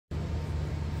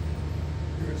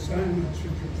assignments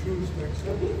should you choose to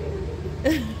accept?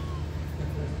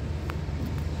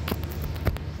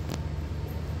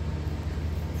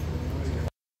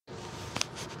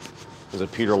 Is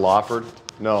it Peter Lawford?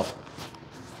 No.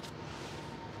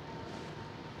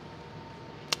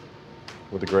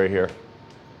 With the gray hair.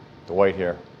 The white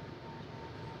hair.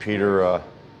 Peter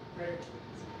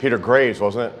Graves,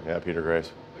 wasn't it? Yeah, Peter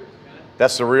Graves.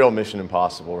 That's the real Mission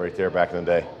Impossible right there back in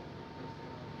the day.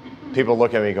 People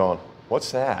look at me going,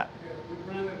 what's that?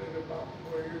 We rented it about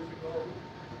 4 years ago.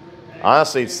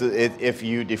 Honestly, if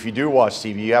you do watch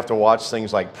TV, you have to watch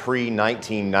things like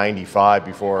pre-1995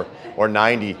 before, or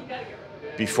 90,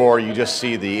 before you just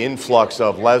see the influx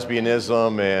of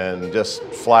lesbianism and just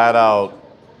flat out.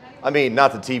 I mean,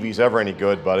 not that TV's ever any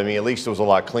good, but I mean, at least it was a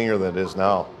lot cleaner than it is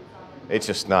now. It's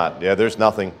just not. Yeah, there's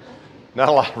nothing, not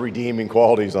a lot of redeeming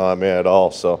qualities on it, man, at all.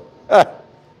 So,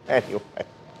 anyway.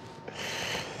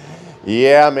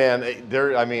 Yeah, man.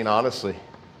 I mean, honestly,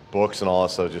 books and all that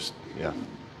stuff, just, yeah.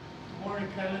 Morning,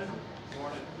 Kenneth.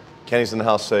 Morning. Kenny's in the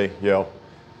house, say, yo.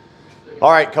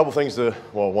 All right, couple things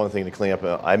one thing to clean up.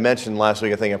 I mentioned last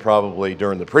week, I think probably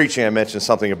during the preaching, I mentioned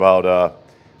something about,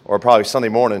 or probably Sunday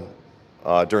morning,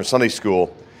 during Sunday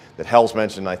school, that hell's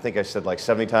mentioned. I think I said like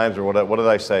 70 times, or what did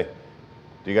I say?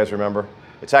 Do you guys remember?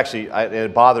 It's actually,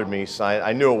 it bothered me, so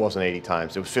I knew it wasn't 80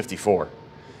 times. It was 54.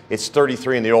 It's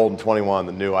 33 in the Old and 21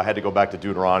 in the New. I had to go back to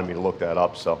Deuteronomy to look that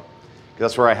up, so.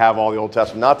 Because that's where I have all the Old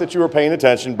Testament. Not that you were paying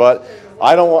attention, but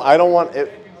I don't want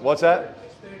it. What's that?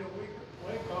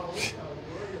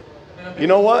 You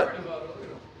know what?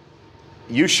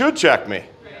 You should check me.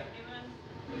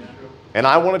 And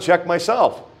I want to check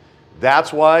myself.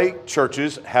 That's why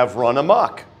churches have run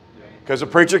amok. Because a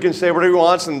preacher can say whatever he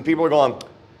wants and people are going,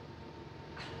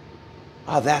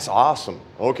 oh, that's awesome.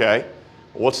 Okay.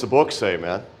 What's the book say,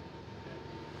 man?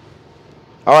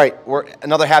 All right. We're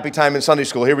another happy time in Sunday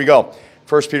school. Here we go.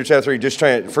 1 Peter chapter 3.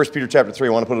 1 Peter chapter 3.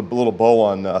 I want to put a little bow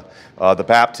on the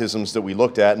baptisms that we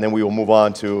looked at, and then we will move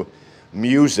on to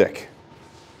music.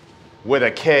 With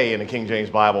a K in the King James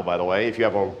Bible, by the way. If you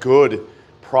have a good,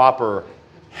 proper,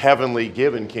 heavenly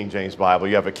given King James Bible,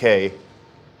 you have a K.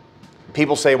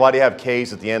 People say, why do you have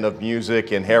K's at the end of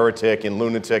music and heretic and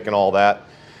lunatic and all that?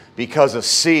 Because a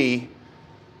C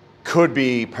could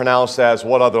be pronounced as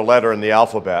what other letter in the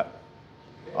alphabet?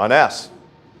 An S.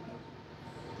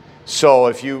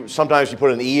 So sometimes you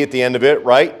put an E at the end of it,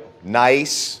 right?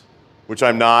 Nice, which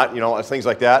I'm not, things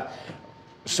like that.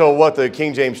 So what the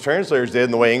King James translators did,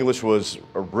 and the way English was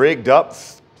rigged up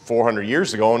 400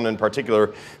 years ago, and in particular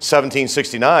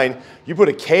 1769, you put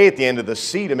a K at the end of the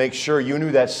C to make sure you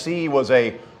knew that C was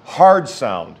a hard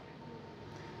sound.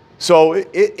 So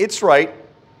it's right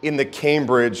in the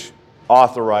Cambridge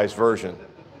authorized version.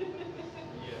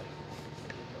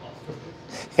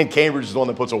 And Cambridge is the one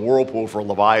that puts a whirlpool for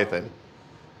Leviathan.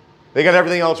 They got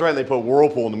everything else right, and they put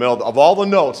whirlpool in the middle of all the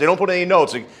notes. They don't put any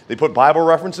notes. They put Bible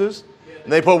references,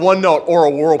 and they put one note, or a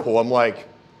whirlpool. I'm like,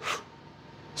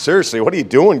 seriously, what are you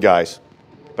doing, guys?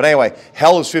 But anyway,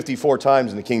 hell is 54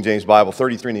 times in the King James Bible,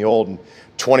 33 in the Old and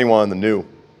 21 in the New.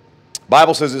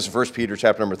 Bible says this in 1 Peter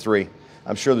chapter number 3.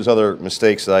 I'm sure there's other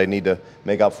mistakes that I need to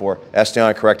make up for.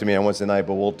 Estiana corrected me on Wednesday night,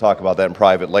 but we'll talk about that in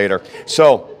private later.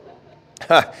 So,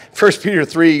 1 Peter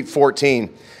 3:14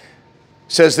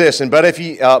 says this, but if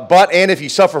ye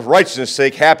suffer for righteousness'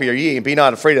 sake, happy are ye, and be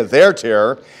not afraid of their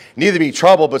terror, neither be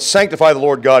troubled, but sanctify the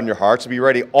Lord God in your hearts, and be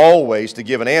ready always to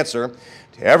give an answer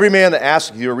to every man that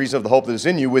asketh you a reason of the hope that is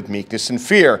in you with meekness and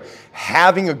fear,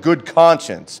 having a good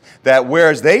conscience, that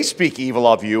whereas they speak evil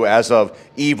of you as of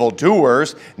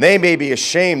evildoers, they may be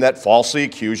ashamed that falsely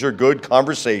accuse your good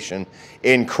conversation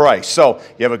in Christ. So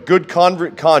you have a good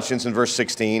conscience in verse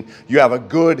 16. You have a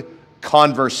good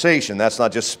conversation. That's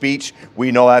not just speech.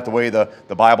 We know that the way the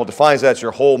Bible defines that. It's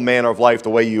your whole manner of life, the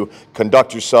way you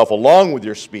conduct yourself along with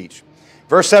your speech.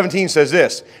 Verse 17 says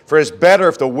this, for it is better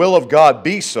if the will of God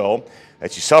be so,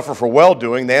 that you suffer for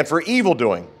well-doing than for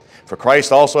evil-doing. For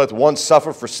Christ also hath once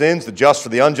suffered for sins, the just for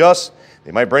the unjust.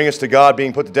 They might bring us to God,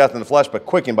 being put to death in the flesh, but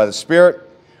quickened by the Spirit,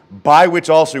 by which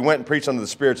also he went and preached unto the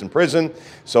spirits in prison.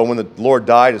 So when the Lord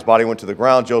died, his body went to the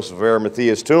ground, Joseph of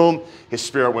Arimathea's tomb. His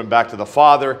spirit went back to the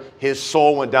Father. His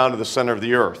soul went down to the center of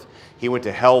the earth. He went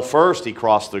to hell first. He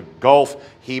crossed the gulf.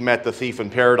 He met the thief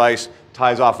in paradise.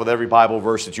 Ties off with every Bible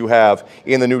verse that you have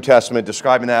in the New Testament,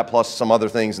 describing that, plus some other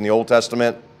things in the Old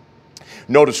Testament.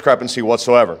 No discrepancy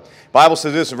whatsoever. Bible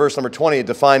says this in verse number 20. It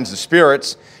defines the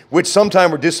spirits, which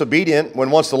sometime were disobedient when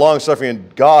once the long-suffering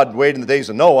of God waited in the days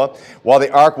of Noah, while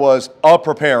the ark was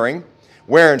a-preparing,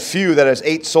 wherein few, that is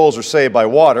 8 souls, are saved by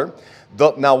water.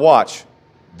 Now watch.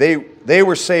 They they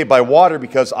were saved by water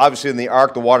because obviously in the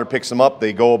ark the water picks them up.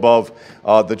 They go above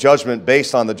the judgment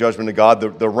based on the judgment of God,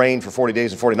 the rain for 40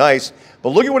 days and 40 nights. But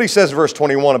look at what he says in verse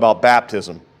 21 about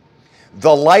baptism.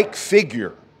 The like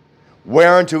figure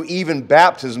whereunto even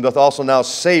baptism doth also now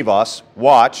save us,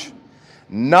 watch,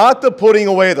 not the putting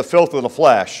away of the filth of the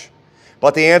flesh,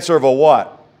 but the answer of a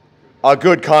what? A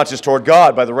good conscience toward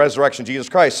God by the resurrection of Jesus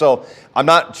Christ. So I'm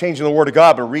not changing the word of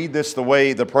God, but read this the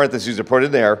way the parentheses are put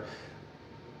in there.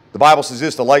 The Bible says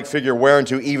this, the like figure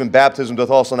whereunto even baptism doth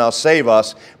also now save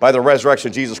us by the resurrection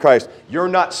of Jesus Christ. You're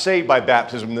not saved by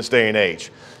baptism in this day and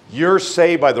age. You're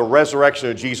saved by the resurrection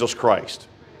of Jesus Christ.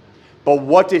 But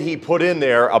what did he put in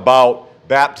there about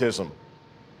baptism?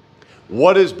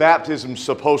 What is baptism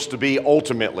supposed to be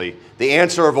ultimately? The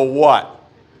answer of a what?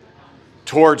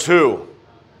 Towards who?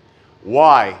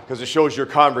 Why? Because it shows your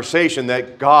conversation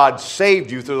that God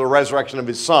saved you through the resurrection of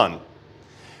his Son.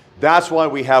 That's why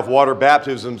we have water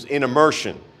baptisms in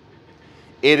immersion.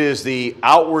 It is the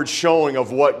outward showing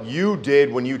of what you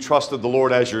did when you trusted the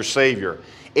Lord as your Savior.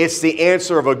 It's the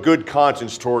answer of a good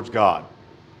conscience towards God.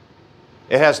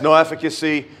 It has no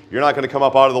efficacy. You're not going to come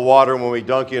up out of the water when we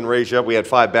dunk you and raise you up. We had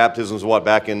 5 baptisms,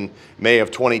 back in May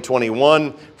of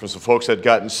 2021 from some folks that had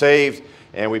gotten saved.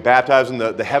 And we baptized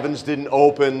them. The heavens didn't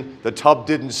open. The tub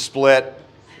didn't split.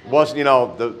 It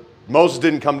wasn't, Moses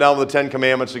didn't come down with the 10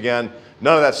 Commandments again.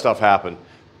 None of that stuff happened.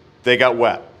 They got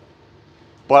wet.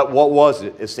 But what was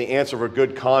it? It's the answer of a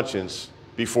good conscience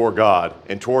before God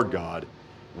and toward God.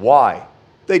 Why?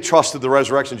 They trusted the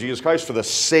resurrection of Jesus Christ for the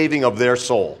saving of their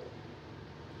soul.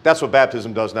 That's what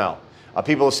baptism does now.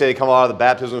 People that say they come out of the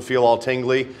baptism and feel all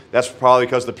tingly, that's probably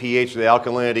because the pH or the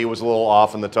alkalinity was a little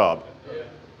off in the tub.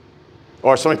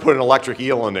 Or somebody put an electric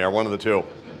eel in there, one of the two.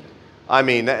 I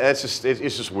mean, it's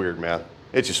just weird, man.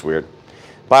 It's just weird.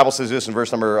 The Bible says this in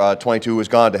verse number 22, who is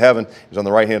gone to heaven, is on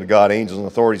the right hand of God, angels and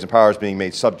authorities and powers being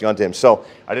made subject unto him. So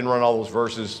I didn't run all those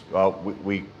verses.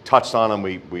 We touched on them.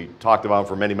 We talked about them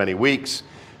for many, many weeks.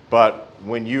 But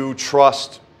when you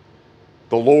trust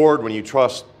the Lord, when you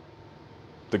trust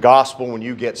the gospel, when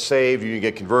you get saved, you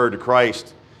get converted to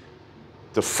Christ,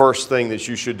 the first thing that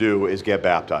you should do is get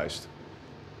baptized.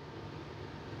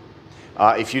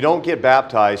 If you don't get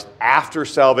baptized after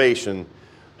salvation,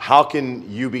 how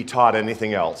can you be taught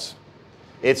anything else?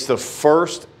 It's the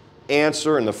first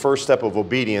answer and the first step of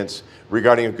obedience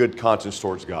regarding a good conscience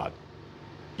towards God.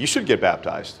 You should get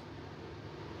baptized,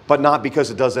 but not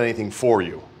because it does anything for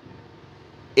you.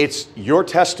 It's your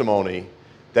testimony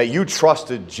that you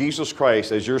trusted Jesus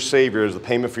Christ as your Savior, as the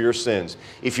payment for your sins.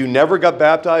 If you never got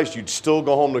baptized, you'd still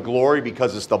go home to glory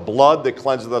because it's the blood that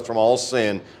cleanses us from all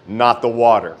sin, not the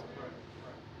water.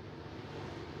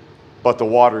 But the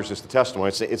water is just the testimony.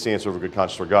 It's the answer of a good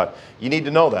conscience toward God. You need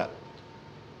to know that.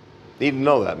 You need to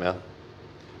know that, man.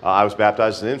 I was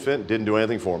baptized as an infant. Didn't do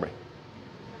anything for me.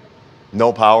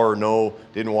 No power,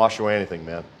 didn't wash away anything,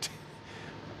 man.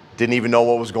 Didn't even know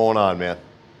what was going on, man.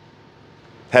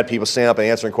 Had people stand up and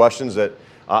answering questions that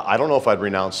I don't know if I'd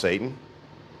renounce Satan.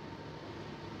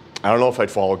 I don't know if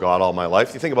I'd follow God all my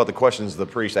life. You think about the questions the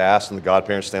priest asked and the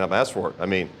godparents stand up and ask for it. I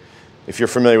mean, if you're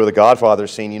familiar with the Godfather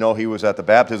scene, you know he was at the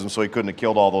baptism, so he couldn't have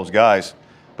killed all those guys.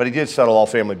 But he did settle all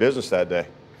family business that day.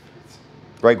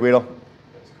 Right, Guido?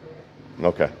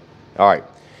 Okay. All right.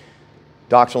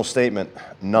 Doctrinal statement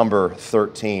number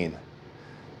 13.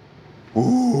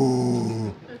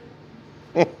 Ooh.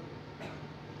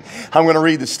 I'm going to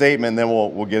read the statement, and then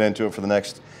we'll get into it for the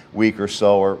next week or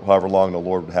so, or however long the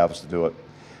Lord would have us to do it.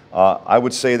 I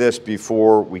would say this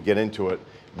before we get into it.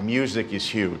 Music is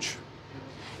huge.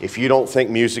 If you don't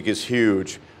think music is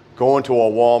huge, go into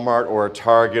a Walmart or a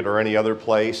Target or any other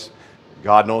place.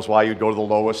 God knows why you'd go to the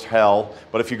lowest hell.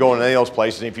 But if you go in any of those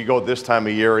places, and if you go this time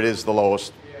of year, it is the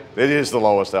lowest. It is the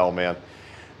lowest hell, man.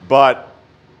 But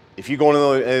if you go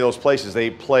into any of those places, they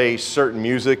play certain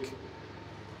music.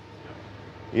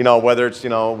 Whether it's,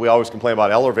 we always complain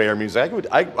about elevator music.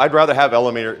 I'd rather have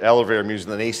elevator music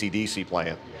than AC/DC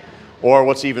playing. Or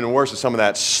what's even worse is some of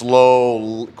that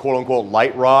slow, quote-unquote,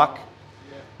 light rock.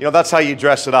 That's how you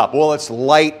dress it up. Well, it's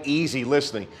light, easy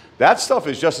listening. That stuff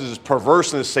is just as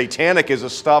perverse and as satanic as the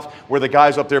stuff where the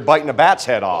guy's up there biting a bat's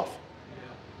head off.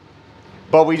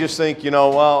 But we just think,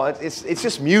 well, it's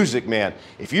just music, man.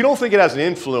 If you don't think it has an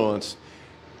influence,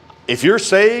 if you're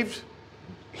saved,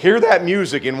 hear that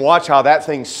music and watch how that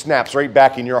thing snaps right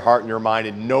back in your heart and your mind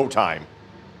in no time.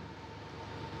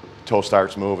 Toe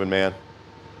starts moving, man.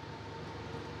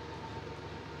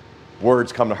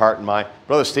 Words come to heart and mind.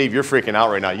 Brother Steve, you're freaking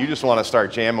out right now. You just want to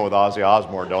start jamming with Ozzy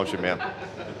Osbourne, don't you, man?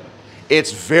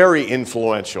 It's very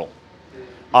influential.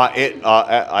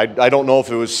 I don't know if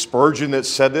it was Spurgeon that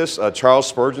said this, Charles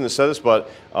Spurgeon that said this,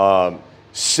 but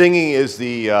singing is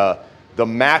the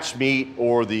match meet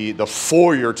or the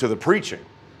foyer to the preaching.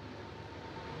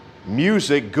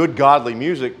 Music, good godly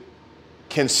music,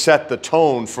 can set the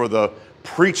tone for the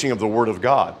preaching of the Word of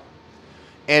God.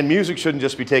 And music shouldn't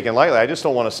just be taken lightly. I just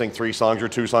don't want to sing 3 songs or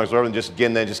 2 songs, or whatever, and just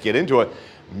get into it.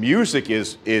 Music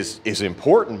is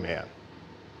important, man.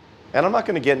 And I'm not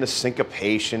going to get into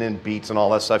syncopation and beats and all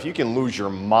that stuff. You can lose your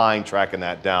mind tracking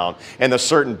that down, and the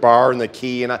certain bar and the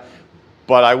key.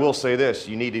 But I will say this: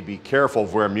 you need to be careful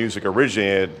of where music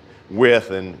originated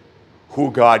with, and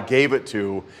who God gave it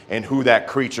to, and who that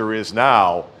creature is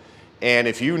now. And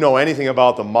if you know anything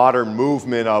about the modern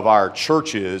movement of our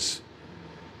churches,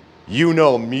 you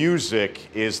know music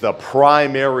is the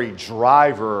primary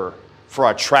driver for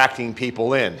attracting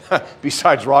people in,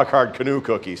 besides rock hard canoe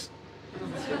cookies.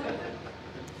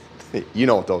 You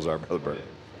know what those are, Brother Bert.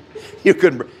 You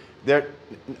couldn't.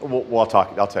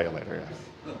 I'll tell you later.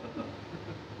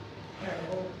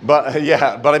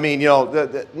 Yeah. But I mean, you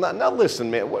know, now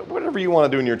listen, man. Whatever you want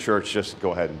to do in your church, just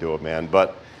go ahead and do it, man.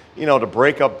 But you know, to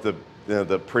break up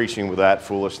the preaching with that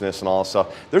foolishness and all that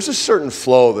stuff, there's a certain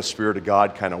flow the Spirit of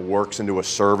God kind of works into a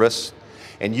service,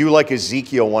 and you, like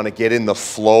Ezekiel, want to get in the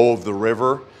flow of the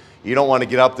river. You don't want to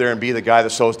get up there and be the guy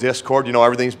that sows discord. You know,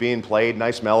 everything's being played,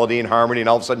 nice melody and harmony, and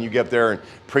all of a sudden you get up there and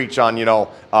preach on, you know,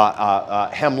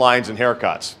 hemlines and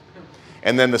haircuts.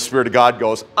 And then the Spirit of God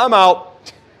goes, I'm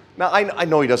out. Now, I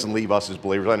know He doesn't leave us as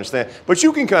believers, I understand. But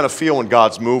you can kind of feel when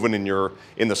God's moving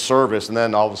in the service, and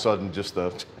then all of a sudden just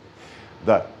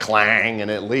the clang and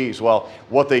it leaves. Well,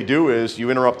 what they do is you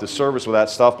interrupt the service with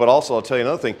that stuff, but also I'll tell you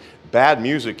another thing, bad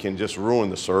music can just ruin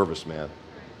the service, man.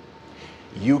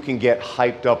 You can get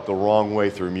hyped up the wrong way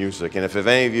through music. And if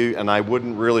any of you, and I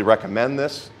wouldn't really recommend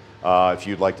this, if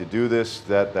you'd like to do this,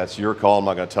 that's your call. I'm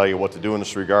not going to tell you what to do in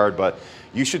this regard, but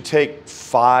you should take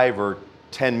 5 or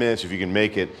 10 minutes, if you can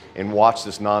make it, and watch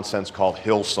this nonsense called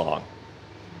Hillsong.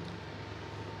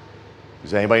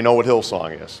 Does anybody know what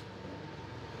Hillsong is?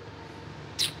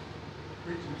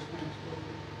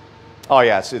 Oh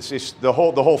yeah, it's the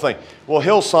whole thing. Well,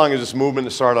 Hillsong is this movement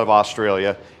that started out of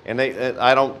Australia, and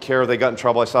I don't care if they got in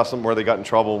trouble. I saw something where they got in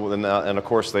trouble, and of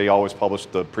course they always publish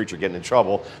the preacher getting in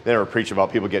trouble. They never preach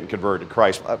about people getting converted to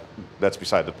Christ. That's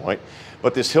beside the point.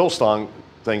 But this Hillsong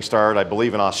thing started, I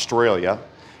believe, in Australia,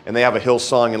 and they have a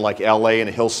Hillsong in like L.A. and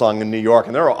a Hillsong in New York,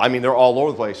 and they're all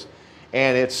over the place.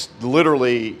 And it's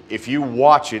literally, if you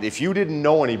watch it, if you didn't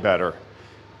know any better,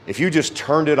 if you just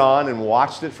turned it on and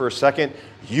watched it for a second,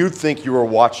 you'd think you were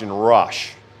watching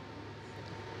Rush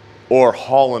or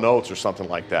Hall & Oates or something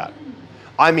like that.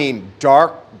 I mean,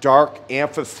 dark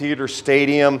amphitheater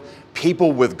stadium,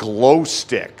 people with glow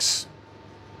sticks.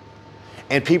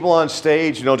 And people on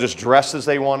stage, you know, just dressed as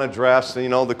they want to dress, you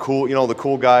know, the cool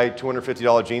guy,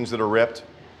 $250 jeans that are ripped.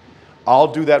 I'll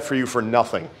do that for you for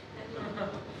nothing.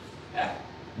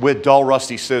 With dull,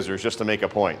 rusty scissors, just to make a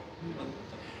point.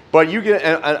 But you get,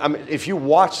 if you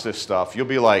watch this stuff, you'll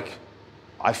be like,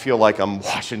 I feel like I'm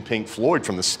watching Pink Floyd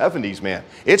from the 70s, man.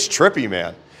 It's trippy,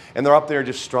 man. And they're up there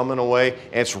just strumming away,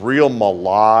 and it's real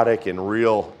melodic and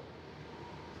real.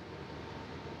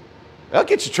 That'll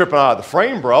get you tripping out of the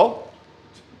frame, bro.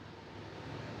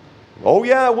 Oh,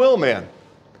 yeah, it will, man.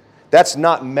 That's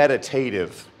not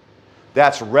meditative.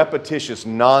 That's repetitious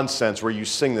nonsense where you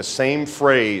sing the same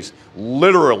phrase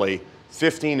literally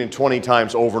 15 and 20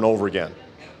 times over and over again.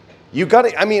 You got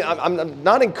to, I mean, I'm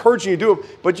not encouraging you to do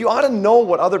it, but you ought to know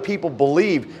what other people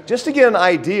believe just to get an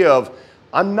idea of,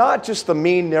 I'm not just the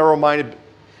mean, narrow-minded,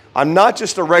 I'm not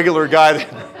just a regular guy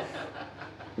that,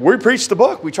 we preach the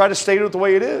book. We try to state it the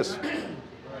way it is.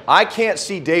 I can't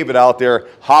see David out there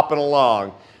hopping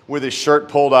along with his shirt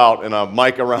pulled out and a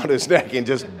mic around his neck and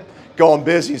just going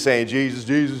busy saying, Jesus,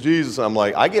 Jesus, Jesus. I'm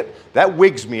like, that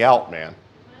wigs me out, man.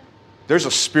 There's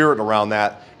a spirit around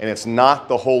that, and it's not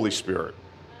the Holy Spirit.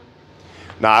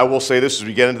 Now, I will say this as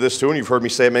we get into this too, and you've heard me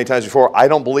say it many times before, I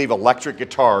don't believe electric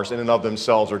guitars in and of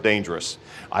themselves are dangerous.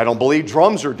 I don't believe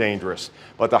drums are dangerous.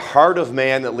 But the heart of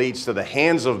man that leads to the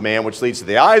hands of man, which leads to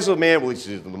the eyes of man, which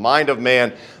leads to the mind of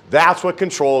man, that's what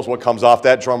controls what comes off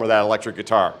that drum or that electric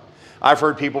guitar. I've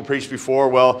heard people preach before,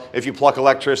 well, if you pluck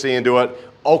electricity into it,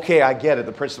 okay, I get it,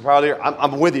 the Prince of the Power of the Air,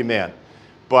 I'm with you, man.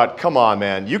 But come on,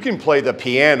 man, you can play the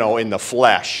piano in the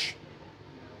flesh.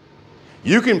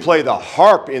 You can play the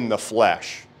harp in the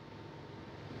flesh.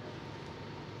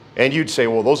 And you'd say,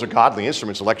 well, those are godly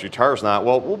instruments, electric guitar is not.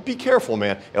 Well, be careful,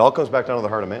 man. It all comes back down to the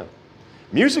heart of man.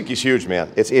 Music is huge,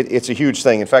 man. It's a huge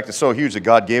thing. In fact, it's so huge that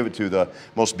God gave it to the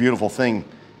most beautiful thing,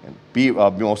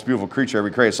 most beautiful creature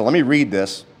ever created. So let me read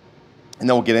this. and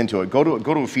then we'll get into it. Go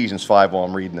to Ephesians 5 while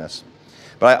I'm reading this.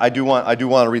 But I do want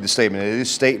to read the statement. It is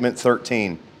Statement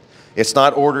 13. It's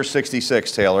not Order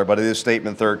 66, Taylor, but it is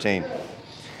Statement 13.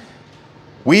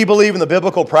 We believe in the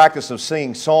biblical practice of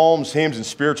singing psalms, hymns, and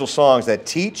spiritual songs that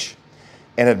teach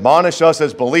and admonish us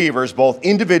as believers, both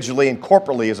individually and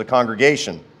corporately as a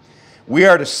congregation. We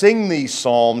are to sing these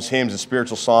psalms, hymns, and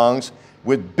spiritual songs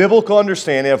with biblical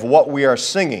understanding of what we are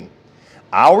singing.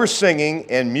 Our singing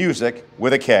and music,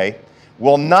 with a K,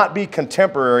 will not be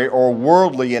contemporary or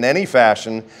worldly in any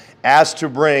fashion as to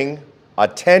bring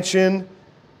attention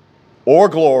or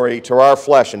glory to our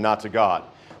flesh and not to God.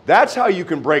 That's how you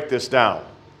can break this down.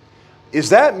 Is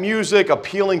that music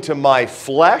appealing to my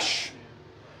flesh,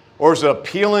 or is it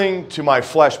appealing to my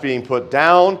flesh being put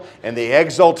down and the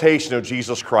exaltation of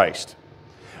Jesus Christ?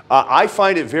 I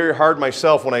find it very hard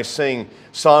myself when I sing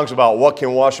songs about what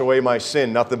can wash away my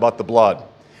sin, nothing but the blood.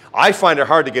 I find it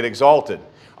hard to get exalted.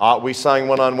 We sang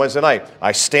one on Wednesday night.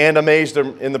 I stand amazed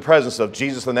in the presence of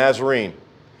Jesus the Nazarene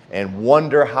and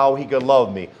wonder how he could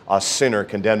love me, a sinner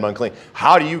condemned unclean.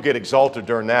 How do you get exalted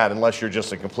during that unless you're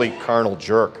just a complete carnal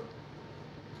jerk?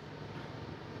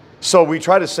 So we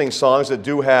try to sing songs that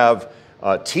do have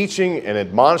teaching and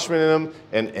admonishment in them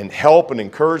and help and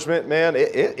encouragement, man.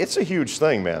 It's a huge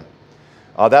thing, man.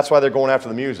 That's why they're going after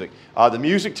the music. The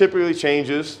music typically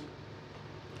changes,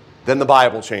 then the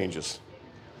Bible changes.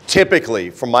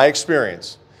 Typically, from my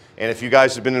experience. And if you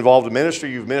guys have been involved in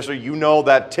ministry, you've ministered, you know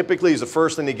that typically is the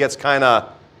first thing that gets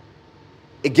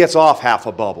it gets off half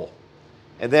a bubble.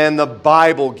 And then the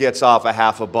Bible gets off a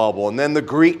half a bubble. And then the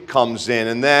Greek comes in.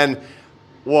 And then,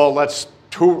 well,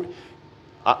 Dr.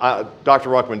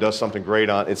 Ruckman does something great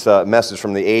on it. It's a message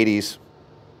from the 80s.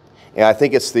 And I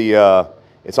think it's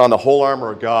on the whole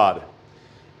armor of God.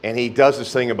 And he does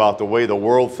this thing about the way the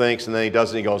world thinks, and then he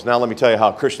goes, now let me tell you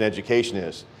how Christian education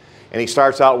is. And he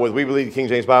starts out with, we believe the King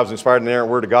James Bible is inspired and inerrant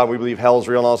word of God. We believe hell is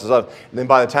real and all this stuff. And then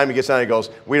by the time he gets down, he goes,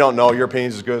 we don't know. Your opinion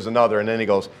is as good as another. And then he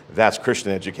goes, that's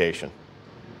Christian education.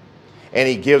 And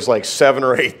he gives like 7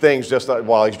 or 8 things just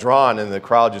while he's drawing, and the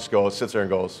crowd just sits there and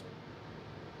goes.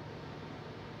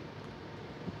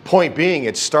 Point being,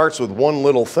 it starts with one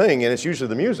little thing, and it's usually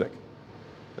the music.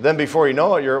 And then before you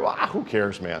know it, you're, who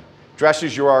cares, man? Dress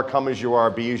as you are, come as you are,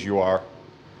 be as you are.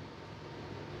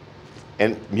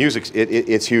 And music,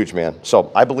 it's huge, man.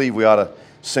 So I believe we ought to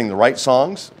sing the right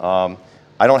songs. I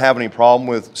don't have any problem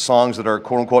with songs that are,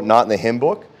 quote unquote, not in the hymn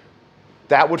book.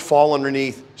 That would fall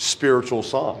underneath spiritual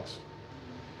songs.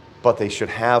 But they should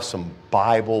have some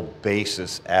Bible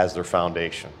basis as their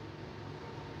foundation.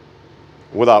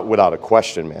 Without a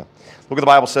question, man. Look what the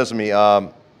Bible says to me.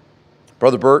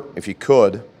 Brother Bert, if you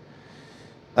could,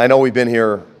 I know we've been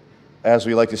here, as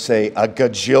we like to say, a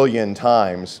gajillion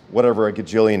times, whatever a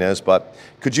gajillion is, but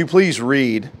could you please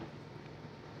read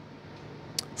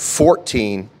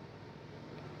 14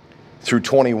 through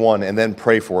 21 and then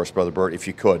pray for us, Brother Bert, if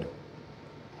you could.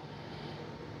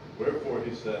 Wherefore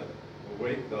he said,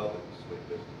 awake thou that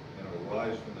sleepest, and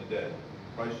arise from the dead,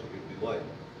 and Christ shall give thee light.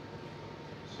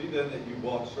 See then that you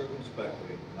walk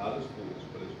circumspectly, not as fools,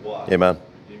 but as wise, Amen.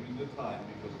 redeeming the time,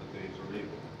 because the days are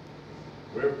evil.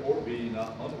 Wherefore be ye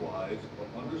not unwise,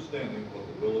 but understanding what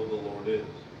the will of the Lord is.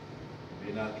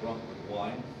 Be not drunk with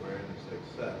wine, wherein is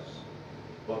excess,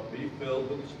 but be filled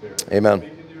with the Spirit. Amen.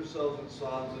 Speaking to yourselves in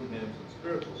psalms and hymns and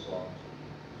spiritual songs,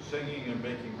 singing and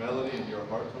making melody in your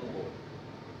heart to the Lord,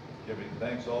 giving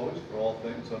thanks always for all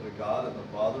things unto God and the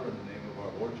Father in the name of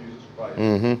our Lord Jesus Christ,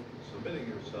 submitting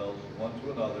yourselves one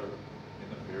to another in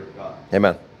the fear of God.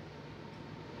 Amen.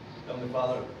 Heavenly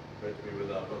Father, great to be with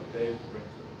Brother Dave, who brings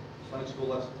the Sunday school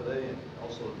lesson today and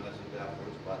also the message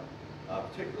afterwards, but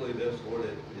particularly this, Lord,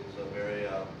 it's a very,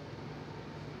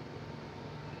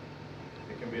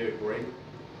 it can be a great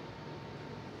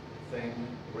thing,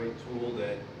 great tool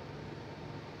that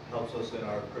helps us in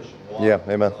our Christian walk. Yeah,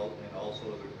 amen. And also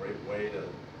is a great way to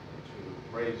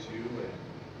praise you and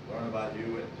learn about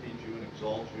you and teach you and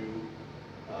exalt you.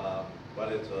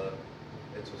 But it's a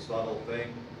subtle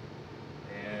thing,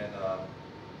 and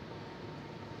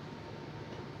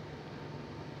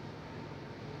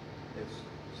it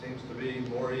seems to be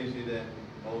more easy than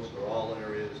most or all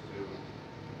areas to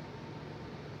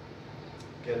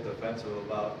get defensive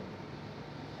about,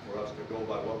 for us to go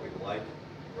by what we like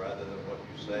rather than what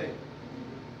you say.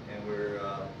 And we're,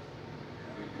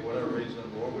 for whatever reason,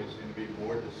 Lord, we seem to be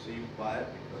more deceived by it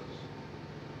because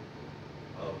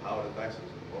of how it affects us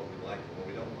and what we like and what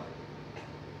we don't like.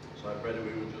 So I pray that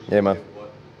we would just look at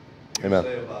what you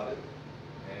say about it,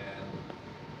 and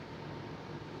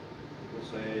people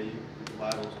say the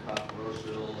Bible's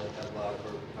controversial, it has a lot of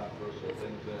controversial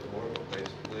things in it, Lord, but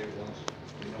basically once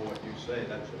we know what you say,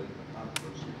 that should end the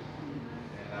controversy.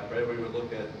 And I pray we would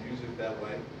look at music that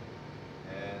way,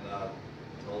 and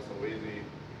also we to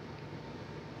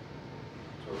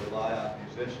rely on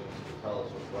musicians to tell us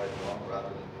what's right and wrong rather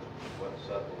than just what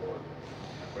said the Lord. I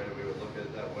pray that we would look at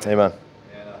it that way. Amen.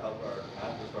 And help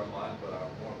not just our minds, but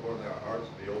more importantly, our hearts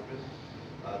to be open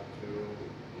to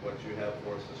what you have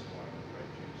for us this morning. Right,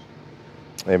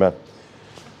 Jesus. Amen.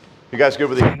 You guys good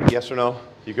with the yes or no?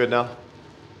 You good now?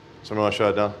 Someone want to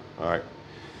shut it down? All right.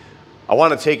 I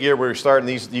want to take you where we're starting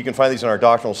these. You can find these in our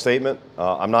doctrinal statement.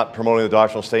 I'm not promoting the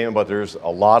doctrinal statement, but there's a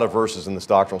lot of verses in this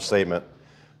doctrinal statement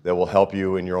that will help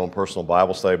you in your own personal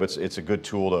Bible study. But it's a good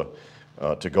tool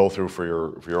to go through for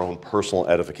your own personal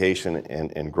edification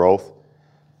and growth.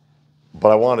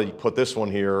 But I want to put this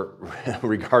one here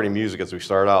regarding music as we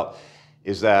start out,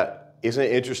 is that, isn't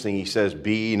it interesting? He says,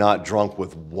 be not drunk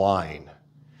with wine,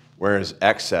 whereas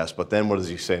excess, but then what does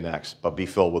he say next? But be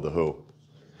filled with the who?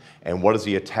 And what does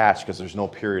he attach? Because there's no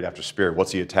period after spirit.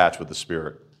 What's he attached with the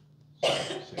spirit?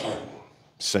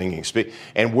 Singing.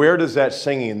 And where does that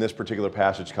singing in this particular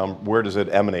passage come? Where does it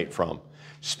emanate from?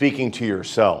 Speaking to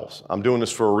yourselves. I'm doing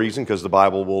this for a reason because the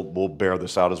Bible will bear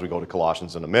this out as we go to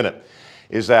Colossians in a minute.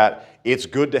 Is that it's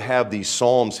good to have these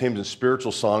psalms, hymns, and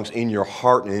spiritual songs in your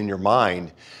heart and in your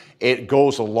mind. It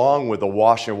goes along with the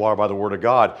washing of water by the Word of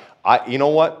God. You know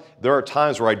what? There are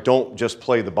times where I don't just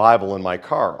play the Bible in my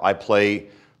car. I play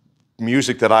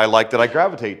music that I like, that I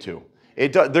gravitate to.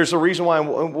 There's a reason why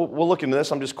we'll look into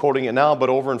this. I'm just quoting it now, but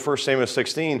over in 1 Samuel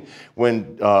 16,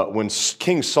 when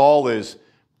King Saul is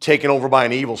taken over by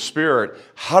an evil spirit,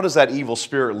 how does that evil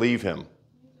spirit leave him?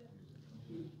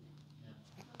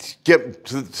 Get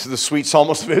to the sweet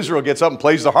psalmist of Israel gets up and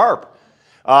plays the harp.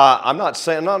 I'm not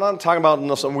talking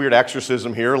about some weird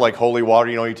exorcism here, like holy water.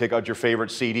 You take out your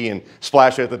favorite CD and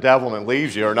splash it at the devil and it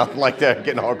leaves you, or nothing like that,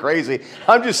 getting all crazy.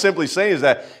 I'm just simply saying is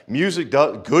that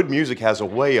good music has a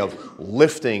way of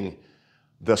lifting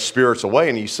the spirits away.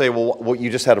 And you say, well,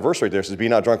 you just had a verse right there. It says, be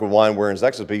not drunk with wine, wherein is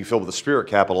excess, but be filled with the Spirit,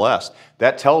 capital S.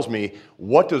 That tells me,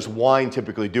 what does wine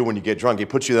typically do when you get drunk? It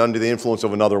puts you under the influence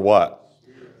of another what?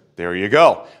 There you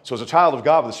go. So as a child of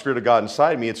God with the Spirit of God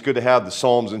inside me, it's good to have the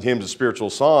psalms and hymns and spiritual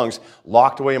songs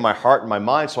locked away in my heart and my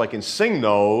mind so I can sing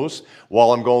those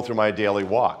while I'm going through my daily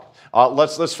walk.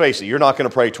 Let's face it, you're not going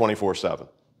to pray 24/7.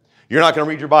 You're not going to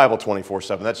read your Bible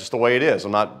 24/7. That's just the way it is.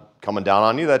 I'm not coming down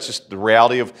on you. That's just the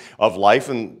reality of life,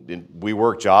 and we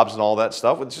work jobs and all that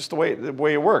stuff. It's just the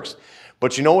way it works.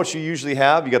 But you know what you usually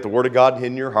have? You got the Word of God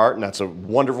hidden in your heart, and that's a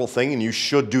wonderful thing, and you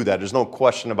should do that. There's no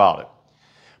question about it.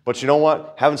 But you know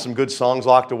what? Having some good songs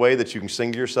locked away that you can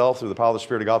sing to yourself through the power of the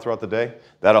Spirit of God throughout the day,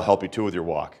 that'll help you too with your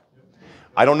walk.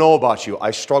 I don't know about you. I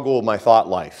struggle with my thought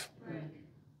life.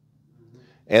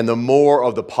 And the more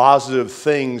of the positive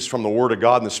things from the Word of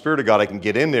God and the Spirit of God I can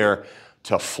get in there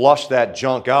to flush that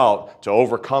junk out, to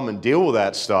overcome and deal with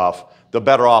that stuff, the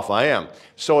better off I am.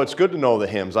 So it's good to know the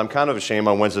hymns. I'm kind of ashamed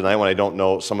on Wednesday night when I don't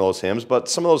know some of those hymns, but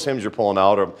some of those hymns you're pulling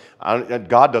out,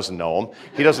 God doesn't know them.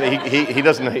 He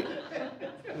doesn't.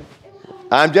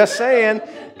 I'm just saying,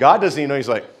 God doesn't even know. He's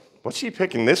like, what's she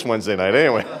picking this Wednesday night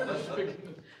anyway?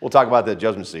 We'll talk about that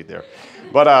judgment seat there.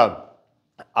 But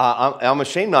I'm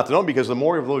ashamed not to know, because the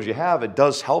more of those you have, it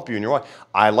does help you in your life.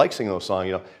 I like singing those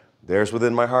songs. There's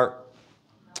within my heart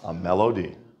a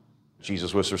melody.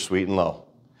 Jesus whispers sweet and low.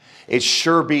 It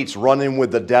sure beats Running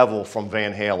with the Devil from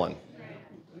Van Halen.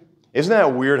 Isn't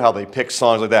that weird how they pick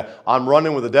songs like that? I'm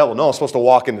running with the devil. No, I'm supposed to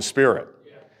walk in the Spirit.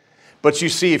 But you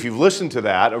see, if you've listened to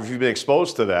that, or if you've been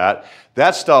exposed to that,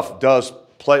 that stuff does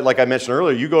play. Like I mentioned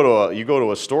earlier, you go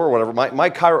to a store or whatever. My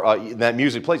car, that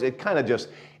music plays. It kind of just,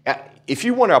 if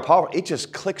you wonder how powerful, it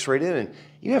just clicks right in. And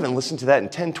you haven't listened to that in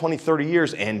 10, 20, 30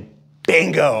 years, and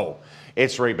bingo,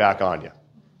 it's right back on you.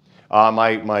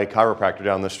 My chiropractor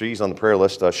down the street, he's on the prayer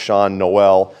list, Sean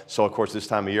Noel. So, of course, this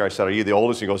time of year, I said, are you the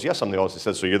oldest? He goes, yes, I'm the oldest. He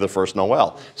said, so you're the first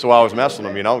Noel. So I was messing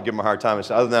with him, give him a hard time. I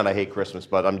said, other than that, I hate Christmas,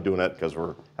 but I'm doing it because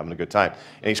we're having a good time.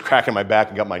 And he's cracking my back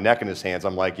and got my neck in his hands.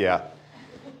 I'm like, yeah.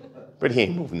 But he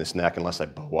ain't moving this neck unless I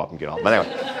bow up and get off. But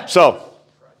anyway, so,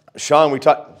 Sean, we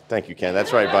talked. Thank you, Ken.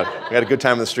 That's right, bud. We had a good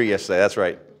time in the street yesterday. That's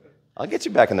right. I'll get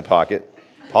you back in the pocket.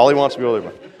 Paulie wants to be over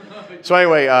there. So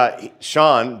anyway,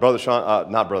 Sean, Brother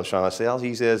Sean, not Brother Sean, I say,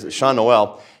 he says, Sean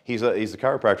Noel, he's a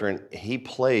chiropractor, and he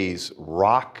plays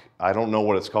rock, I don't know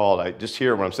what it's called, I just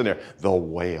hear it when I'm sitting there, The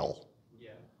Whale.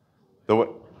 Yeah.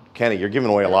 Kenny, you're giving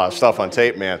away a lot of stuff on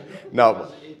tape, man.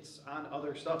 No. It's on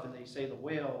other stuff, and they say The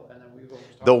Whale, and then we go.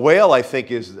 The Whale, I think,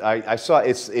 is, I saw,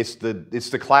 it's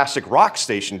the classic rock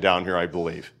station down here, I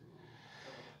believe.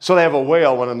 So they have a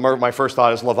whale, when my first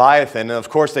thought is Leviathan, and of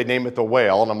course they name it The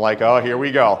Whale, and I'm like, oh, here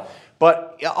we go.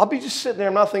 But I'll be just sitting there.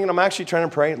 I'm not thinking. I'm actually trying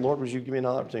to pray. Lord, would you give me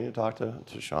another opportunity to talk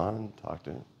to Sean and talk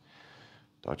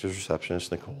to his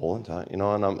receptionist, Nicole,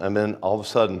 and then all of a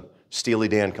sudden, Steely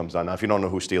Dan comes on. Now, if you don't know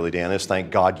who Steely Dan is,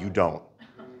 thank God you don't.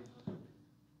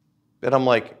 And I'm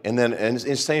like, and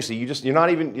instantaneously,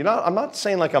 I'm not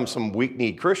saying like I'm some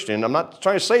weak-kneed Christian. I'm not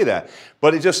trying to say that.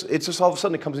 But it's just all of a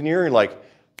sudden it comes in your ear and like,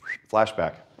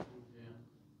 flashback.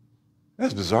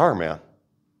 That's bizarre, man.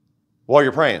 While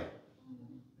you're praying.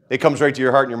 It comes right to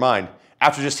your heart and your mind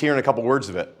after just hearing a couple words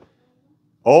of it.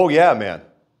 Oh, yeah, man.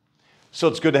 So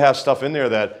it's good to have stuff in there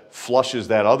that flushes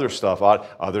that other stuff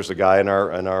out. There's a guy in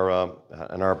our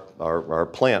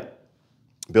plant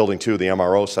building 2, the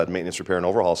MRO side, maintenance, repair, and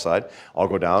overhaul side. I'll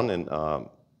go down and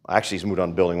actually he's moved on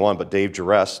to building 1, but Dave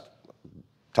Jarrest,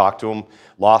 talked to him,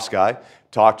 lost guy,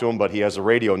 talked to him, but he has a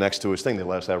radio next to his thing. They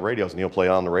let us have radios, and he'll play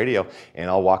it on the radio, and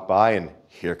I'll walk by, and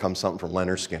here comes something from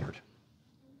Leonard Skinner.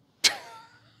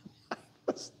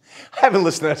 I haven't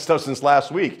listened to that stuff since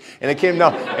last week, and it came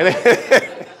now, and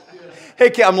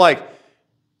I'm like,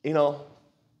 you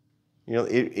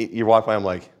walk by, I'm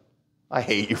like, I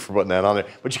hate you for putting that on there,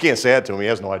 but you can't say that to him. He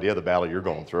has no idea the battle you're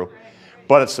going through.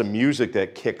 But it's the music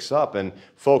that kicks up, and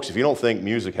folks, if you don't think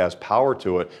music has power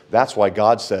to it, that's why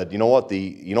God said, you know what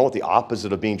the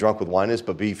opposite of being drunk with wine is,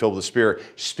 but be filled with the Spirit,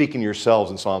 speaking to yourselves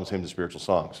in psalms, hymns, and spiritual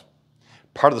songs.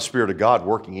 Part of the Spirit of God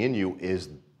working in you is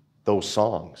those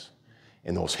songs,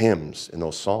 and those hymns, and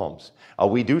those psalms.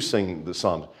 We do sing the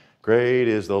psalms. Great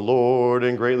is the Lord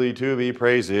and greatly to be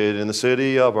praised in the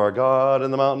city of our God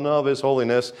and the mountain of his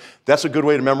holiness. That's a good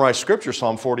way to memorize Scripture,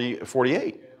 Psalm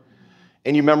 48.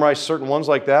 And you memorize certain ones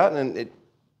like that, and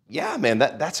yeah, man,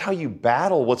 that's how you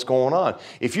battle what's going on.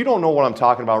 If you don't know what I'm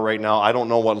talking about right now, I don't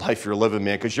know what life you're living,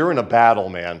 man, because you're in a battle,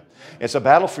 man. It's a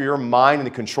battle for your mind and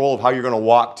the control of how you're going to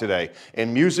walk today.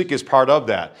 And music is part of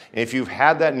that. And if you've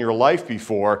had that in your life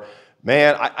before,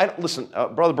 man, listen,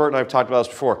 Brother Bert and I have talked about this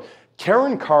before.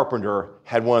 Karen Carpenter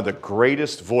had one of the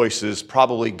greatest voices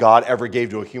probably God ever gave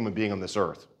to a human being on this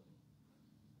earth.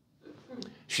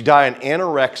 She died an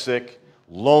anorexic,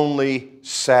 lonely,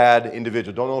 sad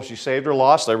individual. Don't know if she's saved or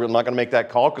lost. I'm not going to make that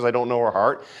call because I don't know her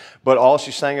heart. But all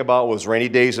she sang about was rainy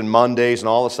days and Mondays and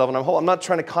all this stuff. And I'm not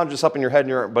trying to conjure this up in your head,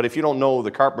 but if you don't know who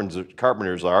the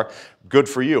Carpenters are, good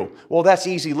for you. Well, that's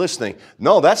easy listening.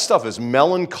 No, that stuff is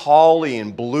melancholy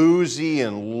and bluesy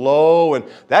and low, and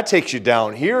that takes you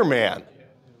down here, man.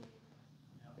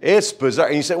 It's bizarre.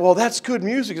 And you say, well, that's good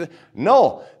music.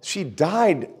 No, she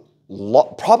died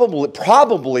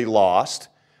probably lost,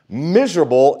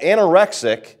 miserable,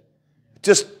 anorexic,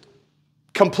 just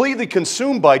completely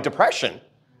consumed by depression.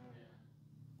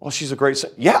 Well, she's a great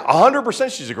singer. Yeah,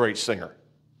 100% she's a great singer.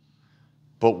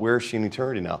 But where is she in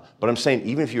eternity now? But I'm saying,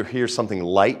 even if you hear something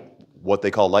light, what they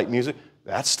call light music,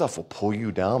 that stuff will pull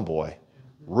you down, boy.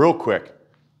 Real quick.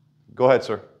 Go ahead,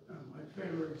 sir. My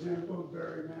favorite example is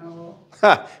Barry Manilow.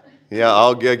 Yeah,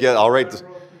 I'll write the,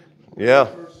 yeah.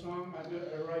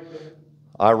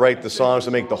 I write the songs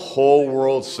to make the whole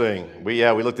world sing. We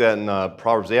looked at it in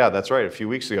Proverbs. Yeah, that's right, a few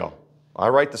weeks ago. I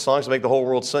write the songs to make the whole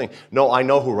world sing. No, I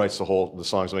know who writes the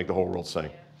songs to make the whole world sing.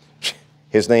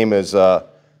 His name is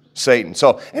Satan.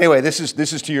 So anyway, this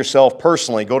is to yourself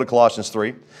personally. Go to Colossians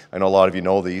 3. I know a lot of you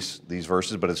know these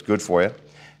verses, but it's good for you.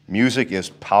 Music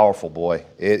is powerful, boy.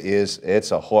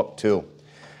 It's a hook too.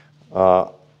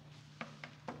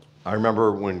 I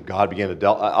remember when God began to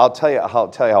deal. I'll tell you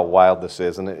how wild this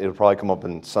is, and it'll probably come up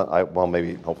in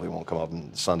hopefully it won't come up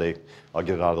in Sunday. I'll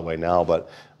get it out of the way now, but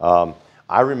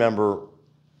I remember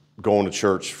going to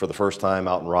church for the first time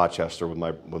out in Rochester with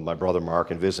my brother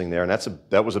Mark and visiting there, and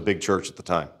that was a big church at the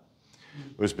time.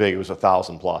 It was big. It was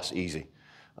 1,000 plus, easy.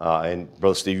 And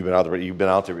Brother Steve, you've been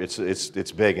out there.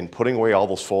 It's big, and putting away all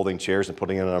those folding chairs and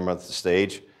putting them on the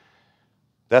stage.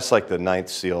 That's like the ninth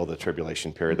seal of the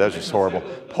tribulation period. That's just horrible.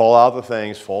 Pull out the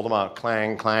things, fold them out,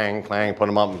 clang, clang, clang, put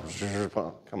them up.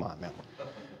 Come on, man.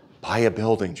 Buy a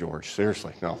building, George.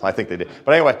 Seriously. No, I think they did.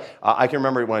 But anyway, I can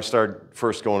remember when I started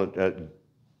first going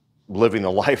living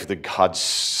the life that God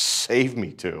saved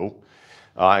me to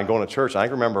and going to church. I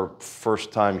can remember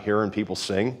first time hearing people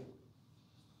sing.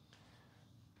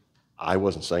 I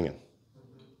wasn't singing.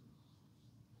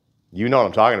 You know what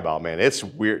I'm talking about, man. It's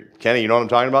weird. Kenny, you know what I'm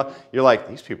talking about? You're like,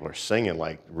 these people are singing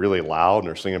like really loud and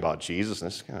they're singing about Jesus,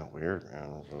 and it's kind of weird,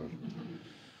 man.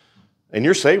 And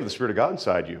you're saved with the Spirit of God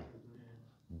inside you.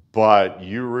 But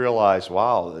you realize,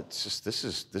 wow, it's just this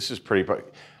is pretty.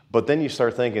 But then you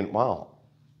start thinking, wow,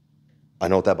 I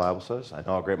know what that Bible says. I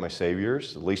know how great my Savior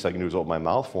is. The least I can do is open my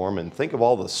mouth for him. And think of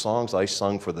all the songs I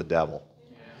sung for the devil.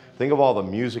 Think of all the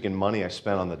music and money I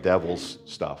spent on the devil's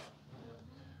stuff.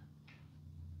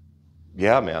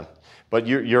 Yeah, man. But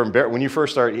you're embarrassed when you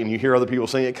first start and you hear other people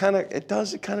saying it.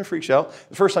 It kind of freaks you out.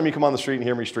 The first time you come on the street and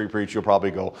hear me street preach, you'll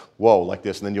probably go, "Whoa," like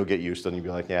this, and then you'll get used to it, and you'll be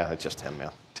like, "Yeah, it's just him,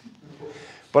 man."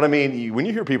 But I mean, when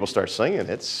you hear people start singing,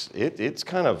 it's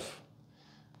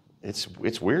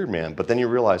weird, man. But then you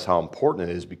realize how important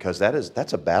it is because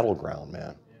that's a battleground,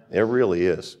 man. It really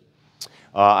is.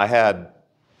 I had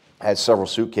several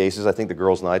suitcases. I think the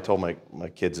girls and I told my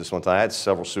kids this one time. I had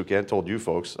several suitcases. I told you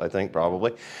folks, I think,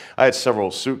 probably. I had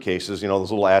several suitcases,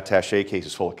 those little attaché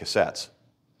cases full of cassettes.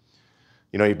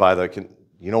 You buy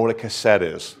you know what a cassette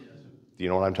is? Do you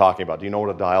know what I'm talking about? Do you know what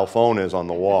a dial phone is on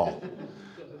the wall?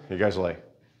 You guys are like,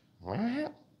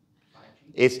 what?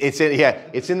 It's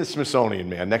in the Smithsonian,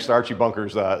 man, next to Archie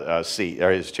Bunker's seat,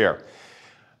 or his chair.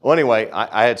 Well, anyway,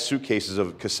 I had suitcases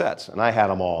of cassettes, and I had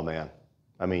them all, man.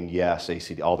 I mean, yes,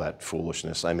 ACD, all that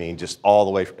foolishness. I mean, just all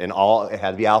the way, it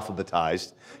had to be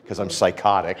alphabetized because I'm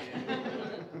psychotic.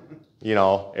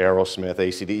 Aerosmith,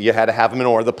 ACD. You had to have them in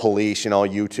order. The Police,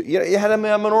 U2. You had them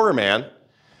in order, man.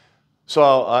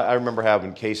 So I remember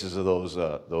having cases of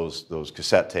those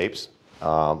cassette tapes,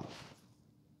 and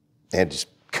just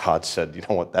God said, "You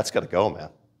know what? That's got to go, man."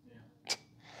 Yeah.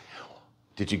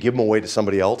 Did you give them away to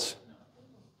somebody else?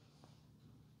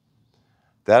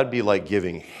 That'd be like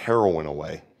giving heroin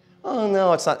away. Oh,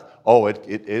 no, it's not. Oh, it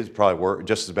is probably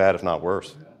just as bad, if not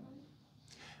worse.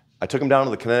 I took them down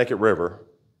to the Connecticut River,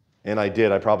 and I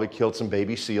probably killed some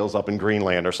baby seals up in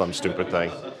Greenland or some stupid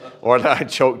thing. Or I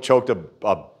choked a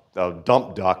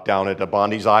dump duck down at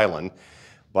Bondi's Island.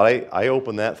 But I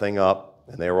opened that thing up,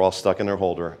 and they were all stuck in their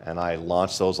holder, and I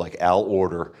launched those like Al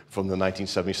Order from the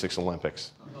 1976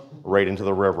 Olympics right into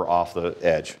the river off the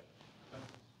edge.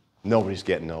 Nobody's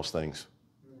getting those things.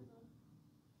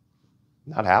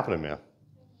 Not happening, man.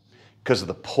 Because of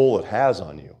the pull it has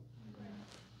on you.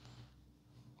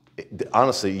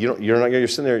 Honestly, you're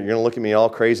sitting there, you're going to look at me all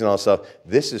crazy and all that stuff.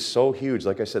 This is so huge.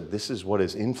 Like I said, this is what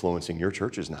is influencing your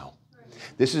churches now.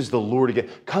 This is the lure to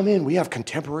get, come in, we have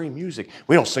contemporary music.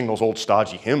 We don't sing those old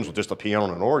stodgy hymns with just a piano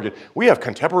and an organ. We have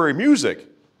contemporary music.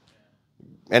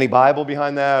 Any Bible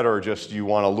behind that, or just you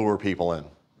want to lure people in?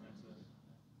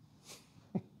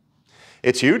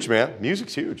 It's huge, man.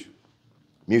 Music's huge.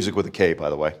 Music with a K, by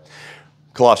the way.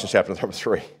 Colossians chapter number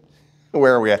 3.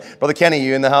 Where are we at? Brother Kenny,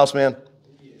 you in the house, man?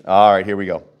 All right, here we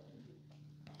go.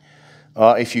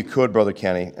 If you could, Brother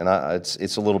Kenny, and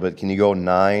it's a little bit, can you go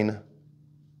 9,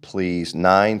 please?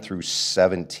 9 through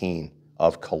 17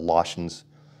 of Colossians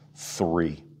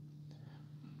 3.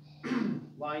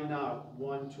 Lie not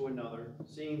one to another,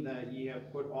 seeing that ye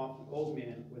have put off the old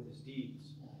man with his deeds,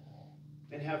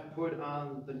 and have put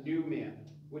on the new man,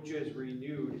 which is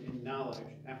renewed in knowledge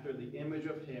after the image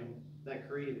of him that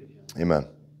created him. Amen.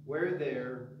 Where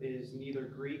there is neither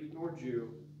Greek nor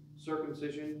Jew,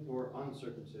 circumcision nor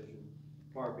uncircumcision,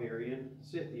 barbarian,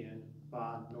 Scythian,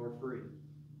 bond nor free,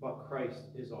 but Christ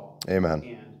is all. Amen.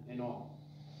 And in all.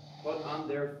 Put on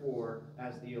therefore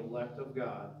as the elect of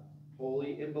God,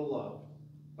 holy and beloved,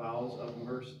 bowels of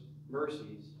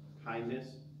mercies, kindness,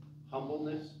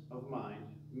 humbleness of mind,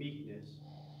 meekness,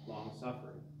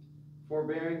 long-suffering,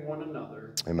 forbearing one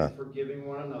another, Amen. and forgiving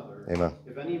one another. Amen.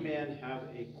 If any man have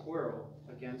a quarrel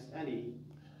against any,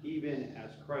 even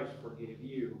as Christ forgave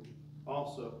you,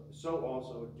 so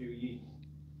also do ye.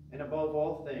 And above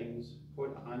all things,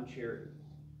 put on charity,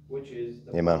 which is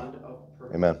the Amen. bond of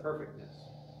Amen. perfectness.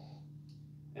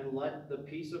 And let the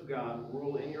peace of God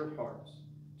rule in your hearts,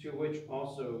 to which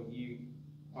also ye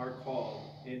are called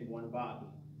in one body,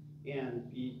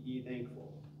 and be ye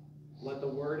thankful. Let the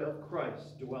word of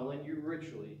Christ dwell in you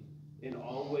richly, in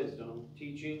all wisdom,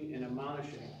 teaching and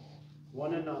admonishing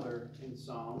one another in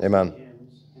psalms, Amen. and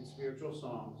hymns, and spiritual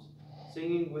songs,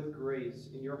 singing with grace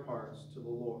in your hearts to the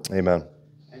Lord. Amen.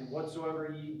 And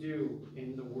whatsoever ye do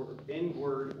in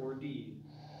word or deed,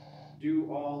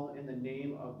 do all in the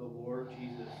name of the Lord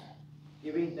Jesus,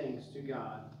 giving thanks to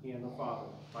God and the Father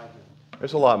by him.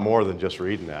 There's a lot more than just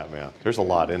reading that, man. There's a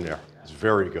lot in there. It's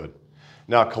very good.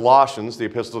 Now, Colossians, the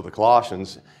epistle of the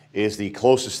Colossians, is the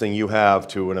closest thing you have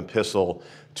to an epistle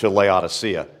to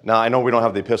Laodicea. Now, I know we don't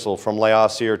have the epistle from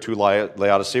Laodicea or to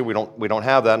Laodicea. We don't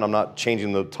have that, and I'm not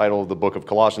changing the title of the book of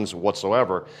Colossians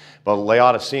whatsoever. But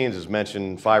Laodiceans is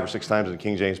mentioned 5 or 6 times in the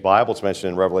King James Bible. It's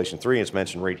mentioned in Revelation 3, and it's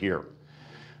mentioned right here.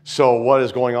 So what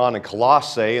is going on in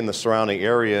Colossae and the surrounding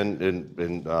area,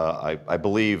 and I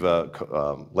believe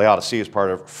Laodicea is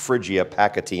part of Phrygia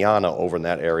Pakitiana over in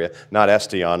that area, not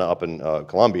Estiana up in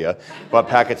Colombia, but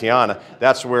Pakitiana.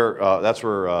 That's where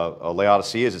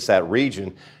Laodicea is. It's that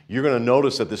region. you're going to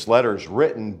notice that this letter is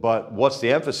written, but what's the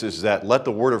emphasis is that let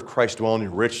the word of Christ dwell in you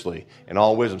richly in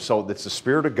all wisdom. So it's the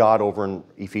Spirit of God over in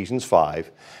Ephesians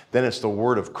 5. Then it's the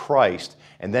word of Christ.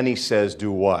 And then he says,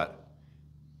 do what?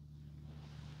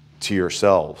 To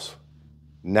yourselves.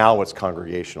 Now it's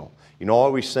congregational. You know why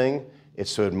we sing?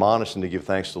 It's to admonish and to give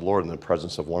thanks to the Lord in the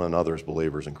presence of one another as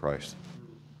believers in Christ.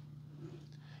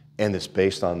 And it's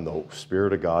based on the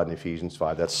Spirit of God in Ephesians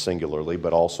 5. That's singularly,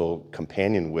 but also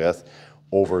companion with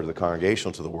over the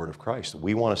congregational to the word of Christ.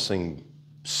 We want to sing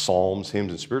psalms,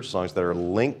 hymns, and spiritual songs that are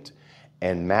linked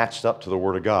and matched up to the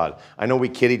word of God. I know we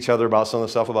kid each other about some of the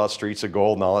stuff about streets of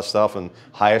gold and all that stuff, and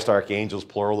highest archangels,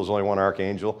 plural, there's only one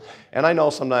archangel. And I know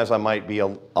sometimes I might be a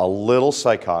little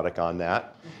psychotic on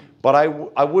that, but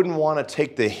I wouldn't want to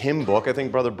take the hymn book. I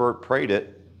think Brother Bert prayed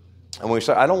it. And when we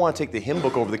said, I don't want to take the hymn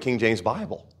book over the King James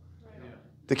Bible.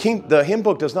 The hymn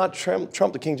book does not trump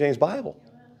the King James Bible.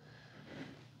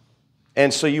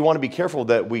 And so you want to be careful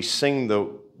that we sing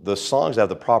the songs that have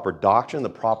the proper doctrine, the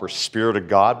proper Spirit of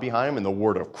God behind them, and the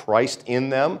word of Christ in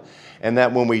them. And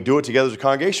that when we do it together as a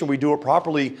congregation, we do it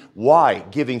properly. Why?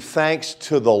 Giving thanks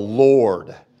to the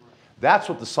Lord. That's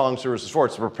what the song service is for.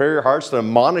 It's to prepare your hearts, to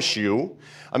admonish you.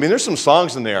 I mean, there's some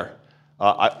songs in there.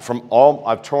 I've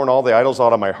torn all the idols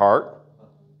out of my heart.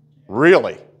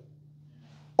 Really.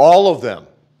 All of them.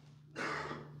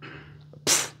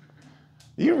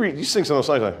 You sing some of those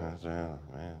songs like,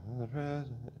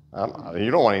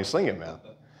 you don't want to sing it, man.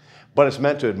 But it's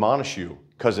meant to admonish you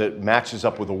because it matches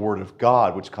up with the Word of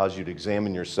God, which causes you to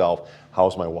examine yourself.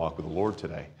 How's my walk with the Lord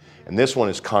today? And this one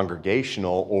is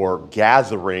congregational or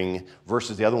gathering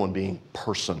versus the other one being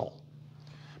personal.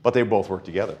 But they both work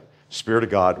together. Spirit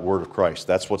of God, Word of Christ.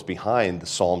 That's what's behind the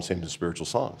psalms, hymns, and spiritual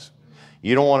songs.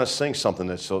 You don't want to sing something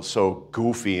that's so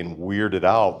goofy and weirded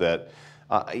out that...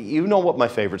 you know what my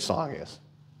favorite song is?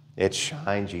 It's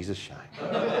Shine, Jesus, Shine.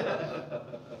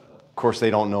 Of course, they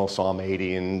don't know Psalm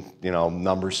 80 and,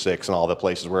 Numbers 6 and all the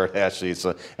places where it actually it's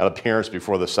an appearance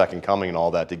before the second coming and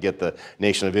all that to get the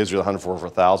nation of Israel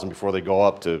 144,000 before they go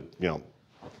up to,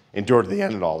 endure to the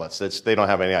end and all that. So they don't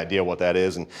have any idea what that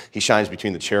is. And he shines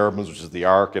between the cherubims, which is the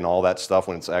ark and all that stuff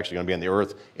when it's actually going to be on the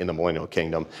earth in the millennial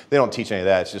kingdom. They don't teach any of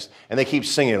that. It's just, and they keep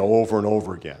singing it over and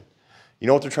over again. You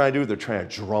know what they're trying to do? They're trying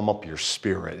to drum up your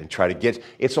spirit and try to get,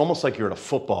 it's almost like you're at a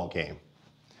football game.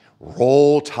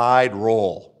 Roll, Tide,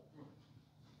 roll.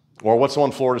 Or what's the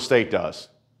one Florida State does?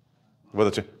 Where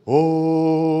it's,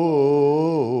 oh,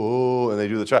 and they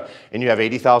do the try. And you have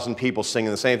 80,000 people singing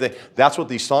the same thing. That's what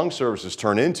these song services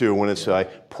turn into when it's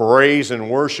praise and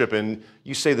worship, and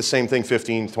you say the same thing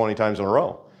 15, 20 times in a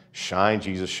row. Shine,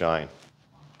 Jesus, shine.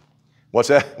 What's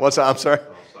that? What's that? I'm sorry?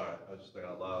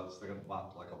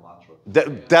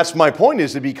 That's my point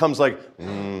is it becomes like,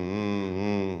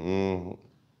 No,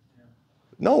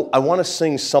 I want to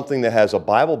sing something that has a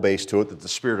Bible base to it, that the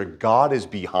Spirit of God is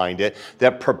behind it,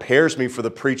 that prepares me for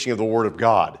the preaching of the Word of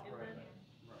God.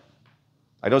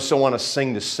 I don't still want to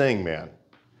sing, man.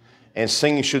 And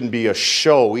singing shouldn't be a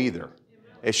show either.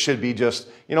 It should be just,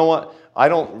 you know what,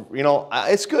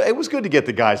 it's good. It was good to get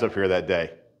the guys up here that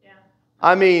day.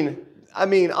 I mean,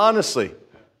 honestly,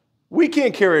 we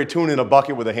can't carry a tune in a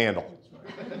bucket with a handle.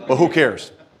 But who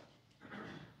cares?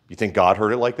 You think God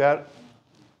heard it like that?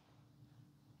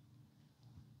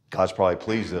 God's probably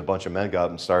pleased that a bunch of men got up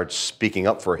and started speaking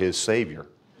up for his Savior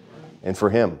and for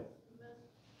him.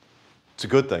 It's a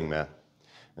good thing, man.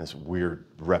 And it's weird,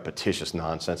 repetitious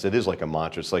nonsense. It is like a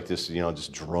mantra. It's like this,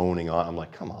 just droning on. I'm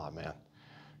like, come on, man.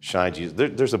 Shine, Jesus.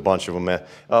 There's a bunch of them, man.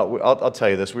 I'll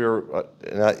tell you this.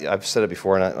 And I've said it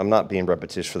before, and I'm not being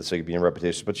repetitious for the sake of being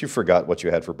repetitious, but you forgot what you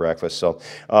had for breakfast. So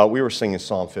we were singing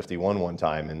Psalm 51 one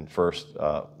time, and first,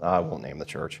 I won't name the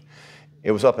church.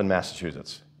 It was up in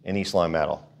Massachusetts, in East Long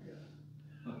Meadow,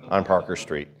 on Parker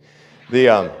Street.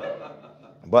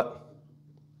 But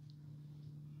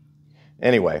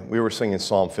anyway, we were singing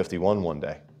Psalm 51 one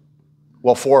day.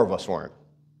 Well, 4 of us weren't.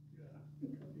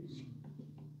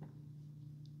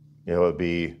 It would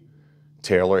be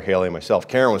Taylor, Haley, and myself.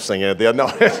 Karen was singing it. No,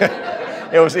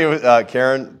 it was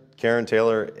Karen,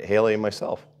 Taylor, Haley, and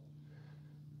myself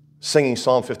singing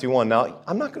Psalm 51. Now,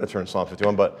 I'm not going to turn to Psalm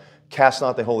 51, but cast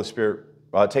not the Holy Spirit,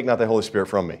 take not the Holy Spirit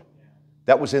from me.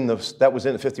 That was in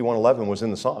 51:11 was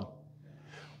in the song.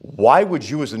 Why would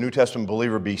you, as a New Testament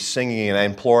believer, be singing and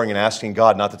imploring and asking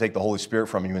God not to take the Holy Spirit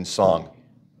from you in song?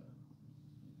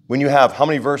 When you have how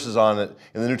many verses on it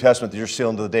in the New Testament that you're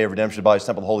sealed unto the day of redemption by His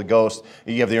temple, the Holy Ghost,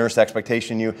 and you have the earnest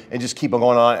expectation in you, and just keep on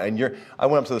going on. And I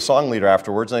went up to the song leader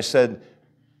afterwards, and I said,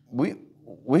 we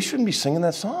shouldn't be singing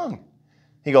that song.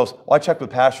 He goes, well, I checked with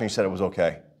Pastor, and he said it was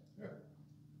okay. Yeah.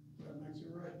 That makes it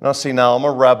right. Now, see, now I'm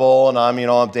a rebel, and I'm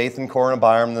Dathan, Corin, and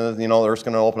Byram. The Earth's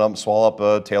going to open up and swallow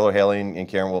up Taylor, Haley, and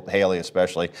Karen, well, Haley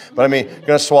especially. But I mean, going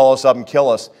to swallow us up and kill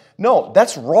us. No,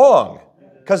 that's wrong,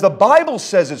 because the Bible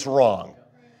says it's wrong.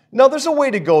 Now, there's a way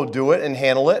to go do it and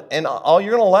handle it, and you're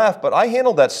going to laugh, but I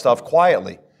handled that stuff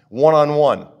quietly,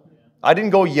 one-on-one. I didn't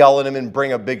go yell at him and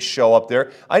bring a big show up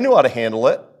there. I knew how to handle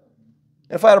it.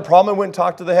 And if I had a problem, I went and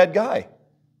talked to the head guy.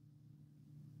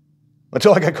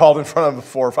 Until I got called in front of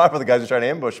 4 or 5 of the guys who tried to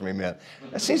ambush me, man.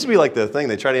 That seems to be like the thing.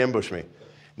 They try to ambush me.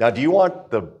 Now, do you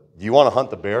want to hunt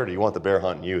the bear, or do you want the bear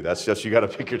hunting you? That's just, you got to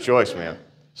pick your choice, man.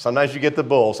 Sometimes you get the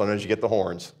bull, sometimes you get the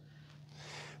horns.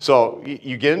 So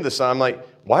you get into this, I'm like,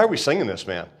 why are we singing this,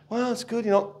 man? Well, it's good,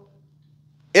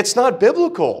 It's not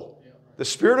biblical. The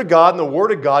Spirit of God and the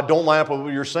Word of God don't line up with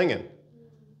what you're singing.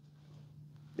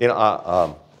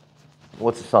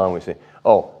 What's the song we sing?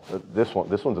 Oh, this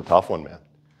one's a tough one, man.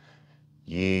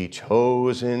 Ye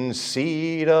chosen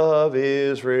seed of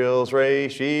Israel's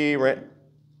race, ye ran.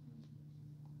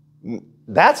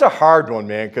 That's a hard one,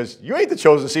 man, because you ain't the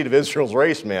chosen seed of Israel's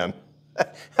race, man.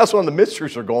 That's one of the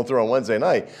mysteries we're going through on Wednesday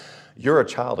night. You're a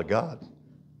child of God.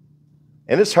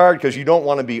 And it's hard because you don't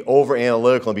want to be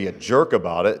over-analytical and be a jerk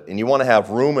about it, and you want to have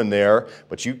room in there,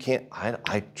 but you can't.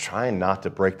 I try not to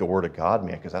break the Word of God,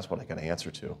 man, because that's what I got to answer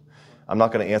to. I'm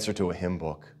not going to answer to a hymn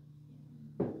book.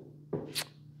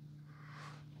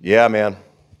 Yeah, man.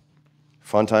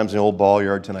 Fun times in the old ball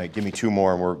yard tonight. Give me 2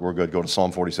 more and we're good. Go to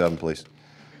Psalm 47, please.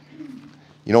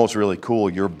 You know what's really cool?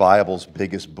 Your Bible's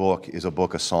biggest book is a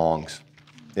book of songs.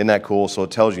 Isn't that cool? So it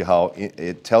tells you how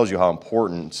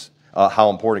important,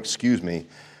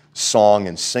 song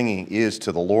and singing is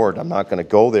to the Lord. I'm not going to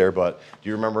go there, but do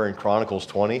you remember in Chronicles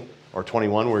 20 or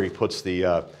 21 where he puts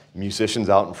the musicians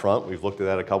out in front? We've looked at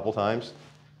that a couple times.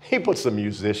 He puts the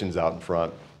musicians out in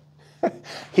front.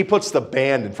 He puts the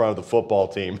band in front of the football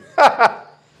team.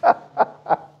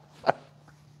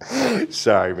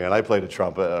 Sorry, man. I played a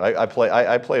trumpet. I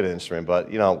played an instrument, but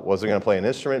was I going to play an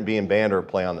instrument, be in band, or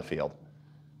play on the field?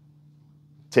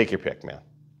 Take your pick, man.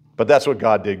 But that's what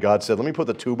God did. God said, "Let me put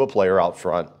the tuba player out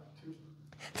front,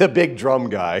 the big drum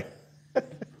guy,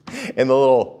 and the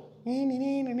little. Let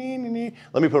me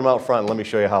put them out front and let me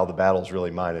show you how the battle's really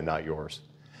mine and not yours."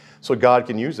 So God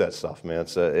can use that stuff, man.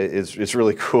 It's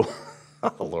really cool.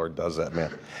 The Lord does that,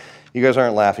 man. You guys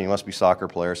aren't laughing. You must be soccer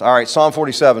players. All right, Psalm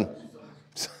 47.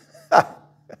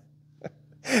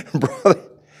 Brother,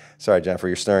 sorry, Jennifer,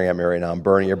 you're staring at me right now. I'm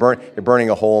burning. You're burning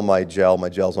a hole in my gel. My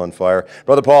gel's on fire.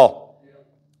 Brother Paul,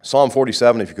 Psalm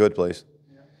 47, if you could, please.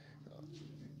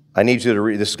 I need you to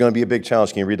read. This is going to be a big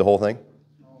challenge. Can you read the whole thing?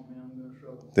 Oh, man, I'm going to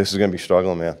struggle. This is going to be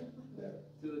struggling, man.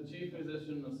 To the chief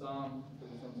musician, the psalm for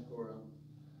the sons of Korah.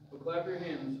 But clap your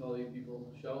hands, all you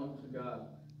people. Shout unto God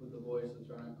with the voice of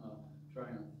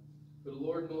triumph. For the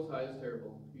Lord Most High is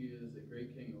terrible. He is a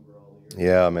great king over all the earth.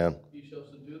 Yeah, man. He shall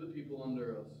subdue the people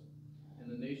under us,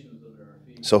 and the nations under our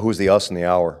feet. So who's the us in the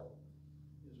hour?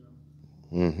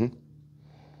 Israel. Mm-hmm.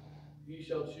 He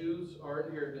shall choose our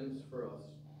inheritance for us,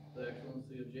 the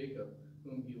excellency of Jacob,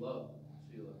 whom he loved.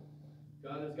 Selah.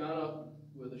 God has gone up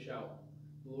with a shout.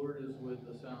 The Lord is with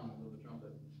the sound of the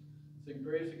trumpet. Sing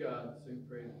praise to God, sing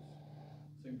praises.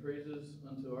 Sing praises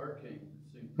unto our King.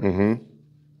 Sing praises. Mm-hmm.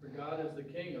 For God is the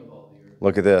King of all the earth.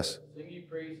 Look at this. Sing ye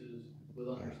praises with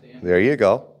understanding. There you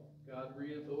go. God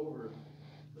reigneth over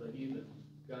the heathen.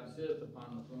 God sitteth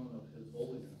upon the throne of his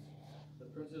holiness. The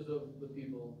princes of the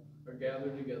people are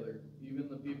gathered together, even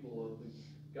the people of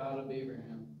the God of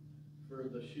Abraham. For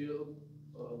the shield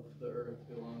of the earth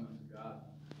belongeth unto God.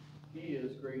 He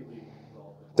is greatly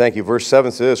exalted. Thank you. Verse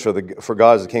 7 says, for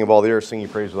God is the King of all the earth, sing ye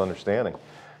praise with understanding.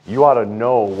 You ought to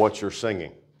know what you're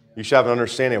singing. You should have an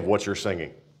understanding of what you're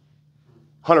singing.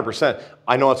 100%.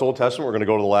 I know it's Old Testament. We're going to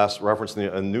go to the last reference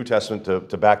in the New Testament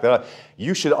to back that up.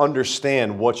 You should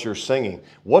understand what you're singing.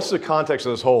 What's the context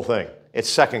of this whole thing? It's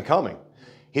second coming.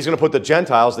 He's going to put the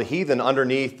Gentiles, the heathen,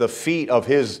 underneath the feet of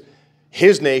his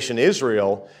nation,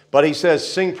 Israel. But he says,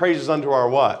 sing praises unto our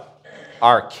what?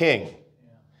 Our King.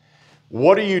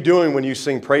 What are you doing when you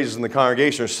sing praises in the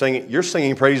congregation? You're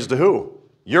singing praises to who?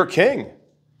 Your King.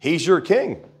 He's your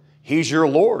King. He's your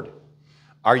Lord.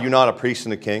 Are you not a priest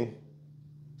and a king?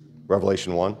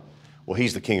 Revelation 1. Well,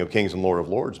 he's the King of kings and Lord of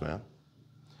lords, man.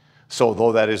 So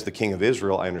though that is the King of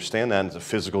Israel, I understand that. It's a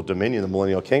physical dominion, the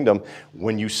millennial kingdom.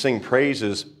 When you sing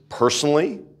praises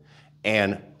personally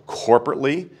and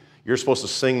corporately, you're supposed to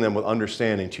sing them with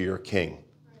understanding to your King.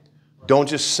 Don't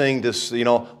just sing this,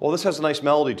 well, this has a nice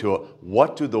melody to it.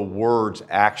 What do the words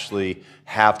actually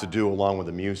have to do along with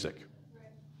the music?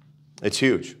 It's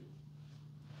huge.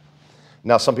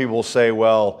 Now, some people will say,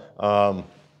 well,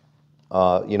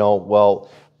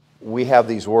 we have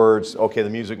these words, okay, the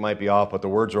music might be off, but the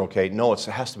words are okay. No, it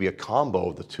has to be a combo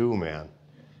of the two, man.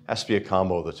 It has to be a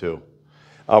combo of the two.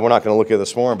 We're not going to look at it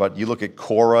this morning, but you look at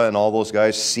Korah and all those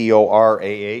guys,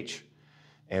 C-O-R-A-H,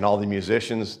 and all the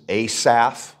musicians,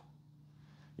 Asaph.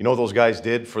 You know what those guys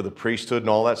did for the priesthood and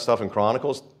all that stuff in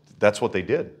Chronicles? That's what they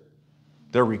did.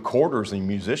 They're recorders and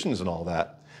musicians and all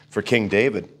that for King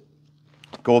David.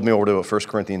 Go with me over to 1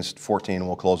 Corinthians 14, and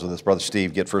we'll close with this. Brother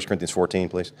Steve, get 1 Corinthians 14,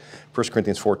 please. 1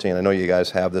 Corinthians 14. I know you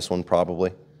guys have this one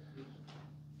probably.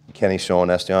 Kenny's showing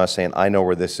Estiana saying, I know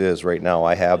where this is right now.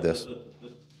 I have this.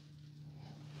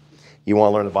 You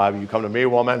want to learn the Bible? You come to me,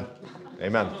 woman.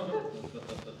 Amen.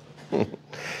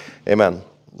 Amen. Look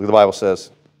what the Bible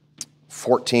says.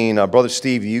 14. Brother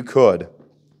Steve, you could.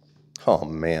 Oh,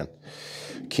 man.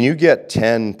 Can you get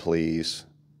 10, please,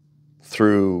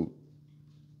 through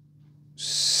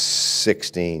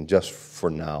 16, just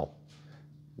for now,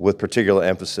 with particular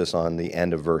emphasis on the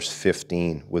end of verse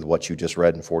 15 with what you just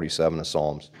read in 47 of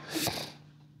Psalms?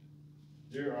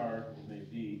 There are, it may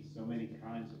be, so many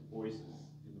kinds of voices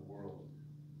in the world,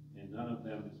 and none of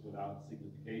them is without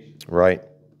signification. Right.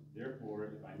 Therefore,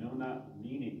 if I know not the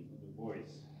meaning of the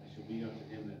voice, I shall be unto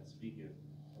him that speaketh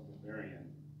a barbarian,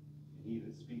 and he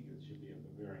that speaketh shall be a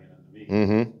barbarian unto me.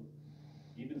 Mm-hmm.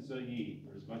 Even so ye,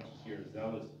 for as much as ye are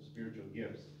zealous of spiritual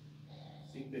gifts,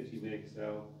 seek that ye may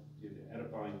excel to the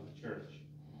edifying of the church.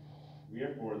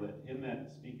 Wherefore, let him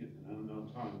that speaketh in an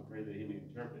unknown tongue pray that he may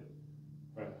interpret.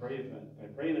 For I pray in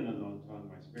an unknown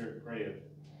tongue, my spirit prayeth,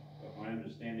 but my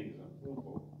understanding is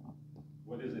unfruitful.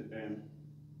 What is it then?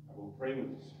 I will pray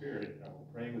with the spirit, I will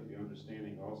pray with the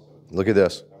understanding also. Look at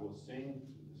this. I will sing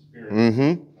with the spirit, Mm-hmm. I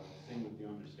will sing with the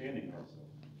understanding also.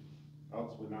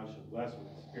 Else when thou shalt bless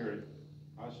with the spirit,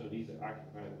 how shall he that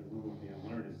occupieth the room of the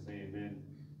unlearned say amen,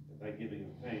 that thy giving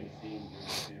of thanks seeing to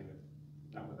understand it,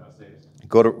 not what thou sayest.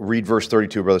 Go to read verse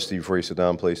 32, Brother Steve, before you sit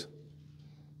down, please.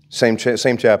 Same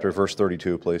chapter, verse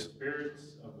 32, please. The spirits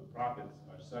of the prophets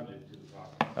are subject to the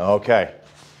prophets. Okay.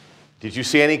 Did you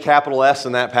see any capital S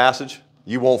in that passage?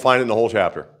 You won't find it in the whole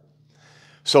chapter.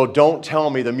 So don't tell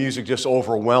me the music just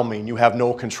overwhelmed me and you have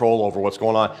no control over what's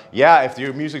going on. Yeah, if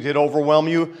your music did overwhelm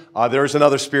you, there's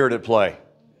another spirit at play.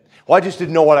 Well, I just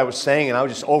didn't know what I was saying and I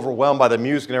was just overwhelmed by the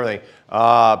music and everything.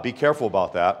 Be careful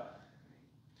about that,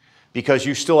 because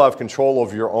you still have control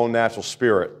over your own natural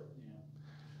spirit.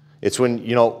 It's when,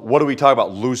 what do we talk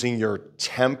about? Losing your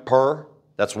temper.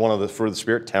 That's one of the fruit of the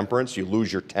Spirit, temperance. You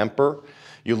lose your temper.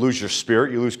 You lose your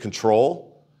spirit. You lose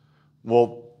control.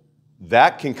 Well,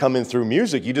 that can come in through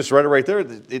music. You just read it right there.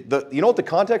 You know what the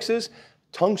context is?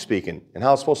 Tongue speaking and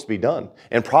how it's supposed to be done.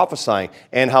 And prophesying.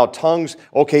 And how tongues,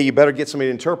 okay, you better get somebody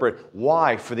to interpret.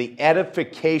 Why? For the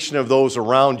edification of those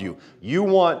around you. You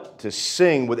want to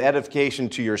sing with edification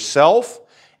to yourself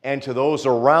and to those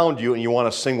around you, and you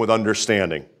want to sing with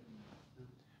understanding.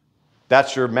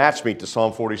 That's your matchmeet to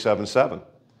Psalm 47:7.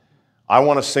 I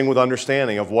want to sing with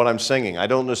understanding of what I'm singing. I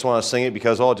don't just want to sing it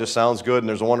because, it just sounds good and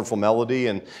there's a wonderful melody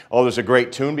and, there's a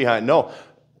great tune behind it. No,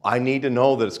 I need to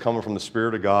know that it's coming from the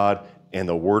Spirit of God and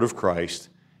the Word of Christ,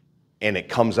 and it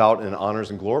comes out and honors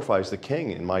and glorifies the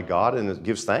King and my God, and it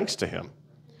gives thanks to Him.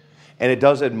 And it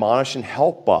does admonish and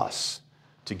help us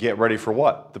to get ready for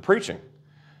what? The preaching.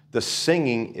 The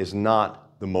singing is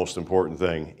not the most important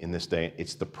thing in this day.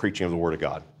 It's the preaching of the Word of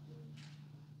God.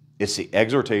 It's the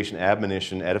exhortation,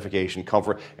 admonition, edification,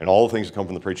 comfort, and all the things that come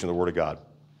from the preaching of the Word of God.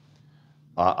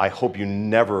 I hope you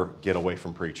never get away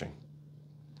from preaching.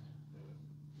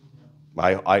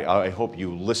 I hope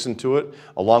you listen to it,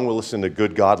 along with listening to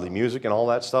good, godly music and all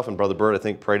that stuff. And Brother Bird, I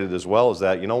think, prayed it as well, is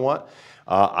that, you know what?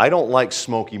 I don't like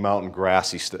Smoky Mountain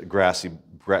grassy,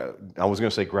 I was going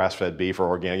to say grass-fed beef or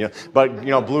organic, but,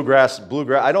 bluegrass,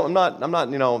 I'm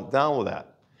not, down with that.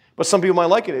 But some people might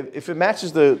like it. If it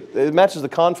matches the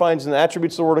confines and the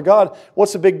attributes of the Word of God,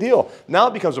 what's the big deal? Now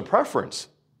it becomes a preference.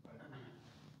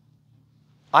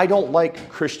 I don't like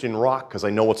Christian rock because I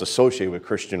know what's associated with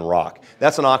Christian rock.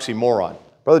 That's an oxymoron.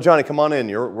 Brother Johnny, come on in.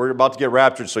 We're about to get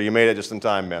raptured, so you made it just in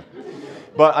time, man.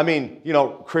 But,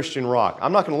 Christian rock.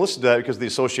 I'm not going to listen to that because of the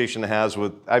association it has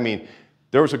with,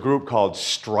 there was a group called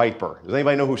Striper. Does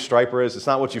anybody know who Striper is? It's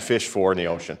not what you fish for in the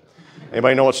ocean.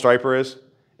 Anybody know what Striper is?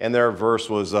 And their verse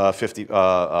was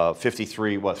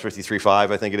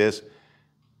 53:5, I think it is.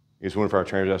 He was wounded for our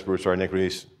transgressions, bruised for our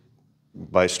iniquities.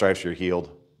 By his stripes you're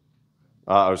healed. It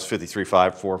was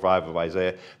 53:5, 4 or 5 of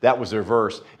Isaiah. That was their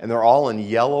verse. And they're all in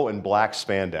yellow and black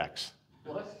spandex.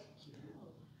 What?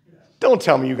 Don't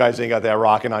tell me you guys ain't got that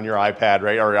rocking on your iPad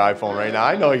or your iPhone right now.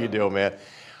 I know you do, man.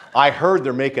 I heard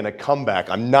they're making a comeback.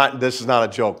 This is not a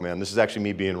joke, man. This is actually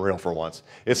me being real for once.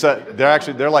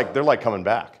 They're like coming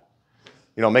back.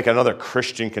 make another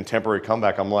Christian contemporary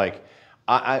comeback. I'm like,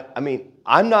 I mean,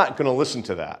 I'm not going to listen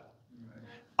to that.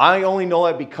 I only know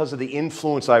that because of the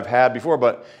influence I've had before,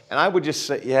 and I would just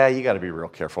say, yeah, you got to be real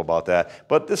careful about that.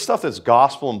 But this stuff that's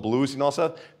gospel and blues and all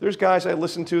stuff, there's guys I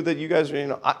listen to that you guys,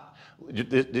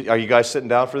 are you guys sitting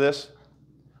down for this?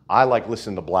 I like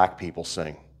listening to black people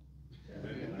sing.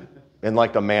 And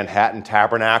like the Manhattan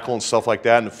Tabernacle and stuff like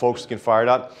that, and the folks get fired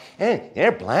up. Hey,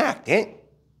 they're black.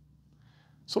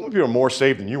 Some of you are more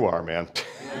saved than you are, man.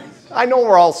 I know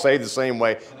we're all saved the same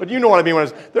way, but you know what I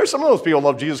mean. There's some of those people who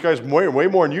love Jesus Christ way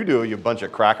more than you do, you bunch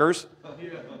of crackers.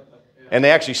 And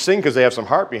they actually sing because they have some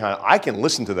heart behind it. I can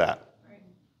listen to that.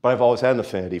 But I've always had an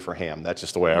affinity for ham. That's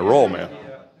just the way I roll, man.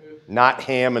 Not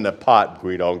ham in the pot,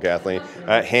 Guido and Kathleen.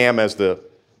 Ham as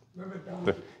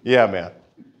yeah, man.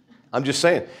 I'm just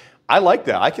saying. I like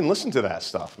that. I can listen to that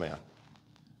stuff, man.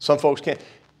 Some folks can't.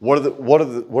 What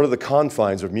are the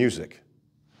confines of music?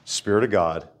 Spirit of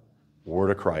God, Word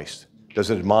of Christ. Does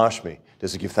it admonish me?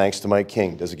 Does it give thanks to my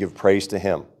King? Does it give praise to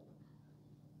Him?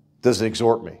 Does it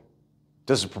exhort me?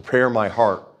 Does it prepare my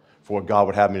heart for what God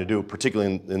would have me to do,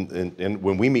 particularly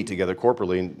when we meet together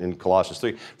corporately in Colossians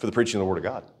 3 for the preaching of the Word of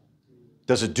God?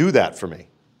 Does it do that for me?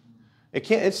 It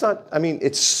can't. It's not. I mean,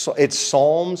 it's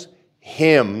psalms,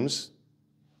 hymns,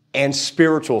 and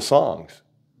spiritual songs.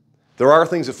 There are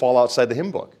things that fall outside the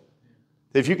hymn book.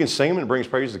 If you can sing them and it brings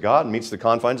praise to God and meets the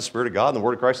confines of the Spirit of God and the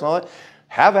Word of Christ and all that,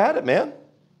 have at it, man.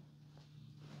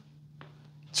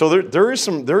 So there is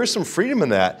some freedom in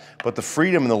that, but the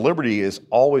freedom and the liberty is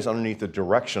always underneath the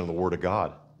direction of the Word of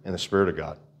God and the Spirit of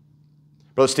God.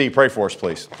 Brother Steve, pray for us,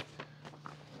 please.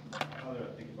 Father,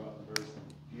 I think about the verse,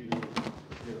 you do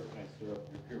I stir up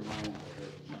your pure mind,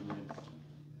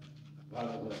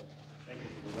 Father, thank you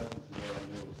for the lessons today. I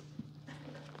know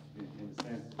in the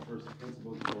sense, the first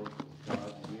principles for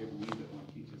God, we have need that want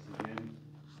to teach us again.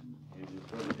 And as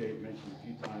Brother Dave mentioned a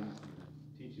few times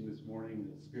in teaching this morning,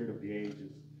 the spirit of the age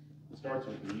it starts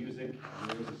with the music, and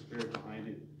there is a spirit behind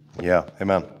it. Yeah,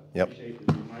 amen. Yep. Appreciate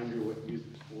the reminder what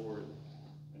music's for.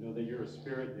 I know that you're a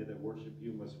spirit, they that worship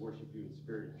you must worship you in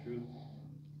spirit and truth.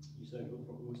 You said,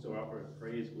 whoso offereth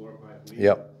praise, glorifieth me.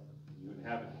 Yep. You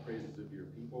inhabit the praises of your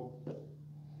people.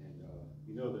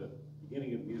 And the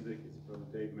beginning of music, as Brother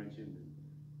Dave mentioned,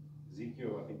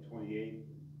 Ezekiel, I think 28,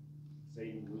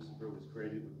 Satan, Lucifer, was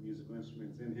created with musical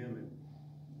instruments in him. And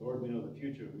Lord, we know the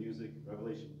future of music,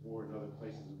 Revelation 4 and other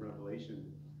places in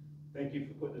Revelation. Thank you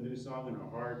for putting a new song in our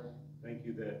heart. Thank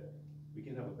you that we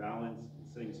can have a balance and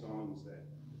sing songs that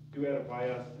do edify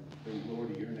us and bring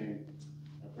glory to your name.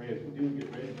 I pray as we do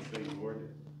get ready to sing, Lord,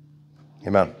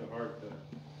 amen. Take to heart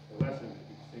the lesson that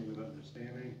we can sing with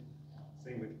understanding,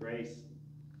 sing with grace,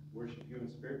 worship you in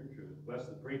spirit and truth. Bless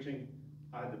the preaching,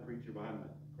 hide the preacher behind the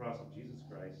cross of Jesus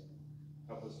Christ.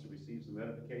 Help us to receive some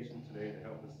edification today to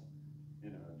help us in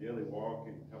our daily walk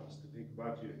and help us to think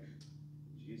about you.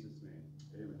 In Jesus' name,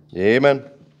 amen.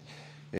 Amen.